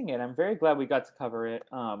suggesting it. I'm very glad we got to cover it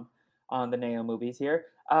on the Naomovies here.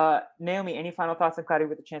 Naomi, any final thoughts on Cloudy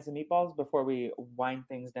with a Chance of Meatballs before we wind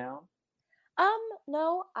things down?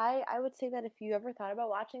 No, I would say that if you ever thought about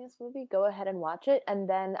watching this movie, go ahead and watch it. And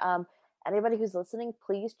then anybody who's listening,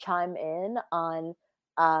 please chime in on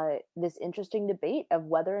this interesting debate of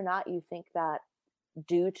whether or not you think that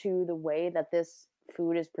due to the way that this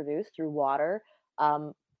food is produced through water,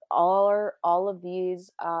 um, all of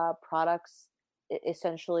these products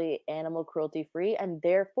essentially animal cruelty free, and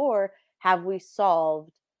therefore have we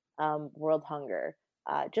solved world hunger?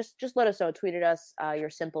 Just let us know. Tweet at us your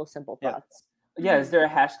simple Yeah. thoughts. Yeah, is there a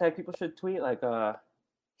hashtag people should tweet? Like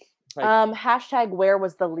Hashtag where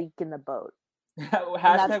was the leak in the boat?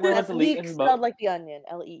 hashtag where was the leak leek in the spelled boat? like the onion,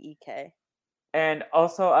 Leek. And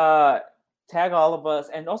also tag all of us.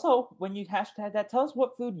 And also, when you hashtag that, tell us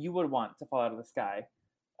what food you would want to fall out of the sky.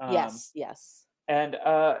 Yes. And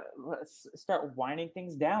let's start winding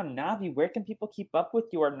things down. Navi, where can people keep up with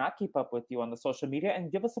you or not keep up with you on the social media?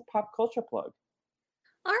 And give us a pop culture plug.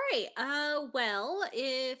 All right. Well,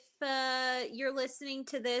 if you're listening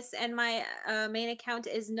to this and my main account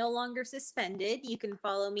is no longer suspended, you can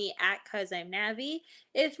follow me at Cause I'm Navi.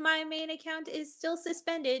 If my main account is still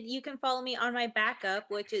suspended, you can follow me on my backup,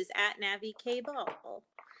 which is at Navi K Ball.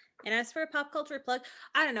 And as for a pop culture plug,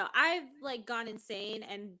 I don't know. I've like gone insane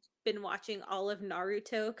and been watching all of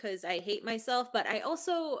Naruto because I hate myself, but I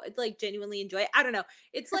also like genuinely enjoy it. I don't know.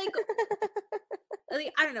 It's like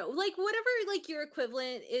I don't know, like whatever like your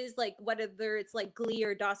equivalent is, like whether it's like Glee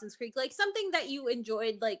or Dawson's Creek, like something that you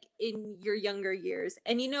enjoyed like in your younger years,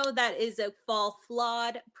 and you know that is a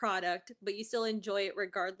flawed product, but you still enjoy it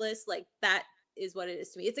regardless. Like that is what it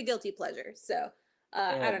is to me. It's a guilty pleasure. So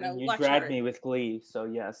I don't know. And you Watch dragged Naruto. me with Glee, so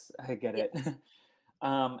yes, I get it. Yes.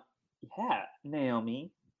 um, yeah,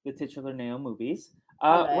 Naomi, the titular Naomovies.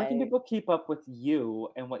 All Where can right. people keep up with you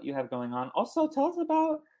and what you have going on? Also, tell us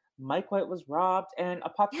about Mike White Was Robbed and a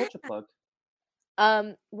pop Yeah. culture plug.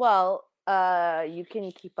 Well, you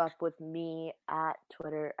can keep up with me at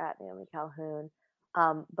Twitter at Naomi Calhoun.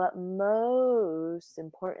 But most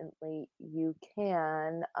importantly, you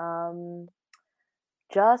can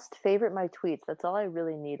just favorite my tweets. That's all I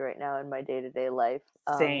really need right now in my day-to-day life.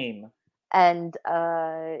 Same. And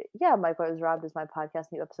yeah, Mike White Was Robbed is my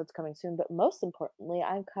podcast. New episodes coming soon. But most importantly,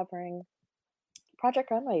 I'm covering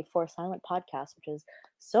Project Runway for Silent Podcast, which is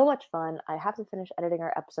so much fun. I have to finish editing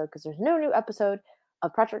our episode because there's no new episode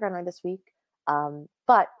of Project Runway this week.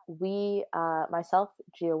 But we, myself,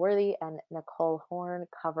 Gia Worthy, and Nicole Horn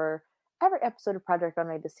cover every episode of Project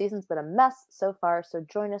Runway. The season's been a mess so far, so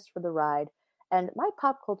join us for the ride. And my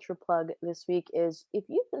pop culture plug this week is if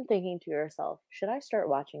you've been thinking to yourself, should I start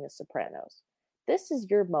watching The Sopranos? This is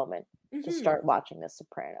your moment to start watching The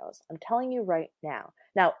Sopranos. I'm telling you right now.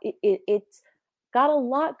 Now, it's got a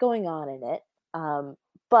lot going on in it,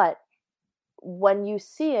 but when you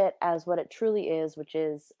see it as what it truly is, which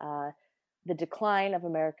is the decline of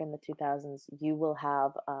America in the 2000s, you will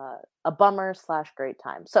have a bummer / great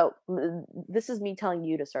time. So this is me telling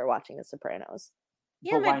you to start watching The Sopranos.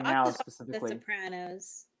 Yeah, But my why boss now is watching The specifically?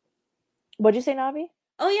 Sopranos. What'd you say, Navi?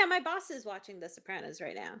 Oh yeah, my boss is watching The Sopranos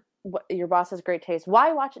right now. Your boss has great taste.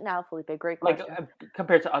 Why watch it now, Felipe? Great question. Like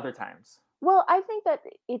compared to other times. Well, I think that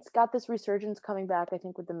it's got this resurgence coming back. I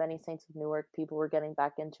think with the Many Saints of Newark, people were getting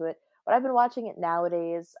back into it. But I've been watching it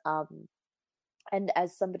nowadays. And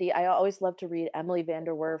as somebody, I always love to read. Emily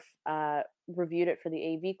Vanderwerf reviewed it for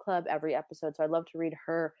the AV Club every episode, so I love to read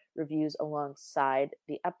her reviews alongside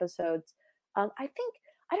the episodes. I think,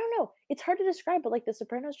 I don't know, it's hard to describe, but like The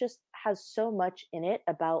Sopranos just has so much in it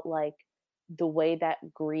about like the way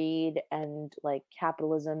that greed and like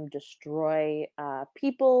capitalism destroy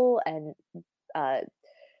people, and I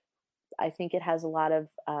think it has a lot of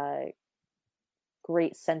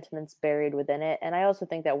great sentiments buried within it. And I also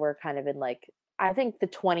think that we're kind of in like, I think the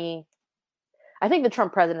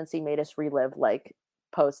Trump presidency made us relive like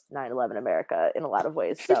post 9/11 America in a lot of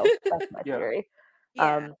ways. So that's my Yeah. theory.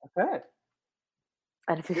 Yeah. Okay.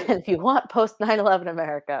 And if you want post 9/11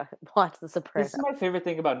 America, watch The Sopranos. This is my favorite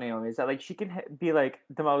thing about Naomi is that like she can be like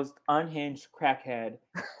the most unhinged crackhead,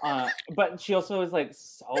 but she also is like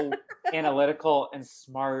so analytical and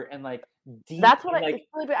smart and like deep That's what and it's like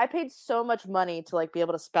really, I paid so much money to like be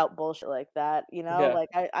able to spout bullshit like that, you know? yeah. Like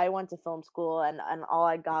I went to film school and all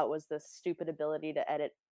I got was this stupid ability to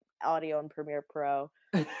edit audio in Premiere Pro.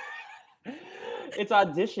 It's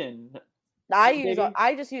audition. I Baby.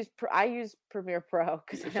 use Premiere Pro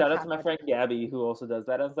because Shout out to my friend Gabby who also does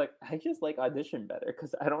that. I was like, I just like audition better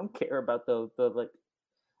because I don't care about the like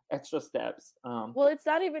extra steps. Well, it's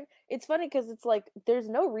not even. It's funny because it's like there's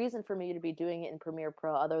no reason for me to be doing it in Premiere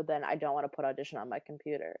Pro other than I don't want to put audition on my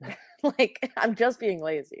computer. Like I'm just being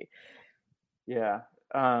lazy. Yeah.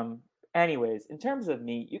 Anyways, in terms of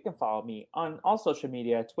me, you can follow me on all social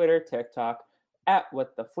media, Twitter, TikTok, at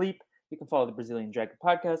What the Fleep. You can follow the Brazilian Dragon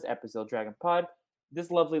Podcast at Brazil Dragon Pod.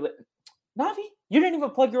 This lovely Navi, you didn't even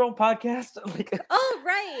plug your own podcast. Like, Oh,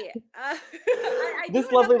 right. I do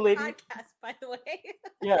this lovely another lady. podcast, by the way.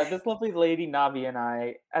 Yeah, this lovely lady Navi and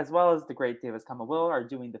I, as well as the great Davis Kamawill, are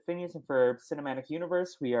doing the Phineas and Ferb Cinematic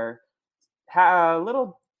Universe. We are a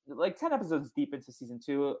little like 10 episodes deep into season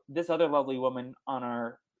 2. This other lovely woman on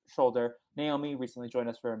our shoulder, Naomi, recently joined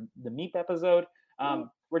us for the Meep episode.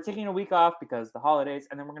 We're taking a week off because the holidays,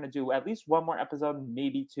 and then we're going to do at least one more episode,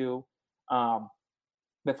 maybe 2,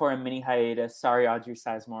 before a mini hiatus. Sorry, Audrey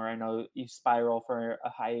Sizemore. I know you spiral for a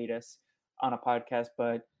hiatus on a podcast,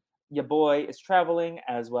 but your boy is traveling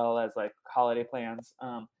as well as like holiday plans.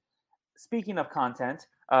 Speaking of content,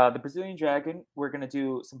 the Brazilian Dragon, we're going to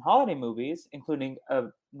do some holiday movies, including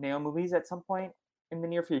Naomovies at some point in the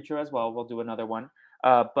near future as well. We'll do another one.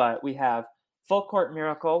 But we have Full Court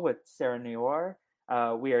Miracle with Sarah Noir.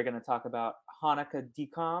 We are going to talk about Hanukkah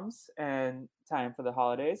decoms and time for the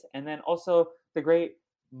holidays. And then also the great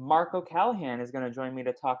Marco Callahan is going to join me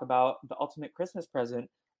to talk about The Ultimate Christmas Present,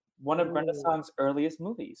 one of Brenda Song's earliest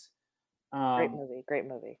movies. Great movie. Great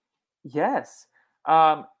movie. Yes.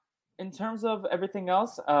 In terms of everything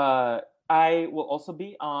else, I will also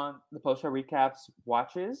be on the post-show recaps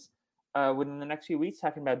watches within the next few weeks,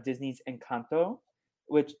 talking about Disney's Encanto,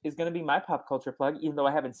 which is going to be my pop culture plug. Even though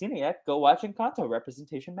I haven't seen it yet, go watch Encanto.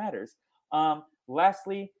 Representation matters.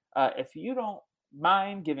 Lastly, if you don't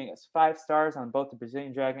mind giving us 5 stars on both the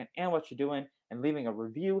Brazilian Dragon and What You're Doing and leaving a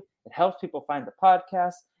review, it helps people find the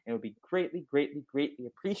podcast. It would be greatly, greatly, greatly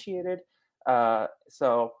appreciated.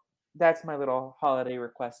 So that's my little holiday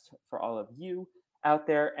request for all of you out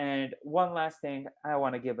there. And one last thing, I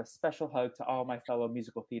want to give a special hug to all my fellow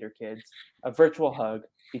musical theater kids, a virtual hug,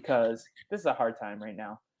 because this is a hard time right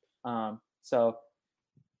now. So,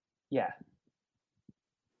 yeah.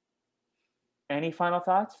 Any final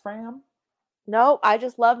thoughts, Fram? No, I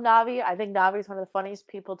just love Navi. I think Navi is one of the funniest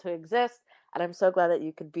people to exist, and I'm so glad that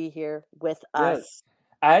you could be here with us.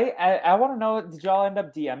 I want to know, did y'all end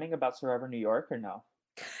up DMing about Survivor New York or no?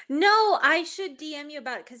 No, I should DM you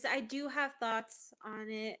about it because I do have thoughts on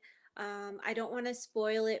it. I don't want to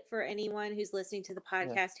spoil it for anyone who's listening to the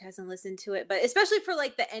podcast who hasn't listened to it, but especially for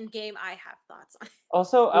like the end game, I have thoughts on it.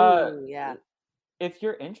 Also, Ooh, yeah. if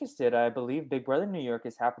you're interested, I believe Big Brother New York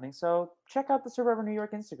is happening. So check out the Survivor New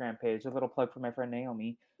York Instagram page. A little plug for my friend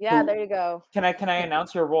Naomi. Yeah, there you go. Can I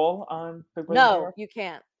announce your role on Big Brother New No, York? you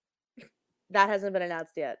can't. That hasn't been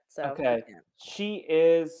announced yet. So Okay. you can't. She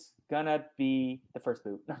is gonna be the first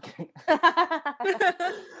boot. Okay.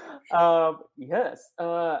 Yes.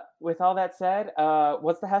 With all that said,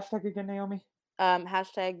 what's the hashtag again, Naomi?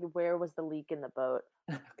 Hashtag where was the leak in the boat?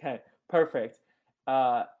 Okay, perfect.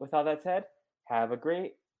 With all that said, have a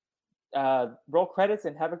great roll credits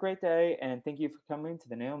and have a great day. And thank you for coming to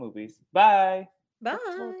the Naomovies. Bye. Bye.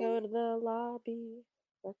 Let's all go to the lobby.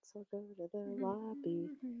 Let's all go to the lobby.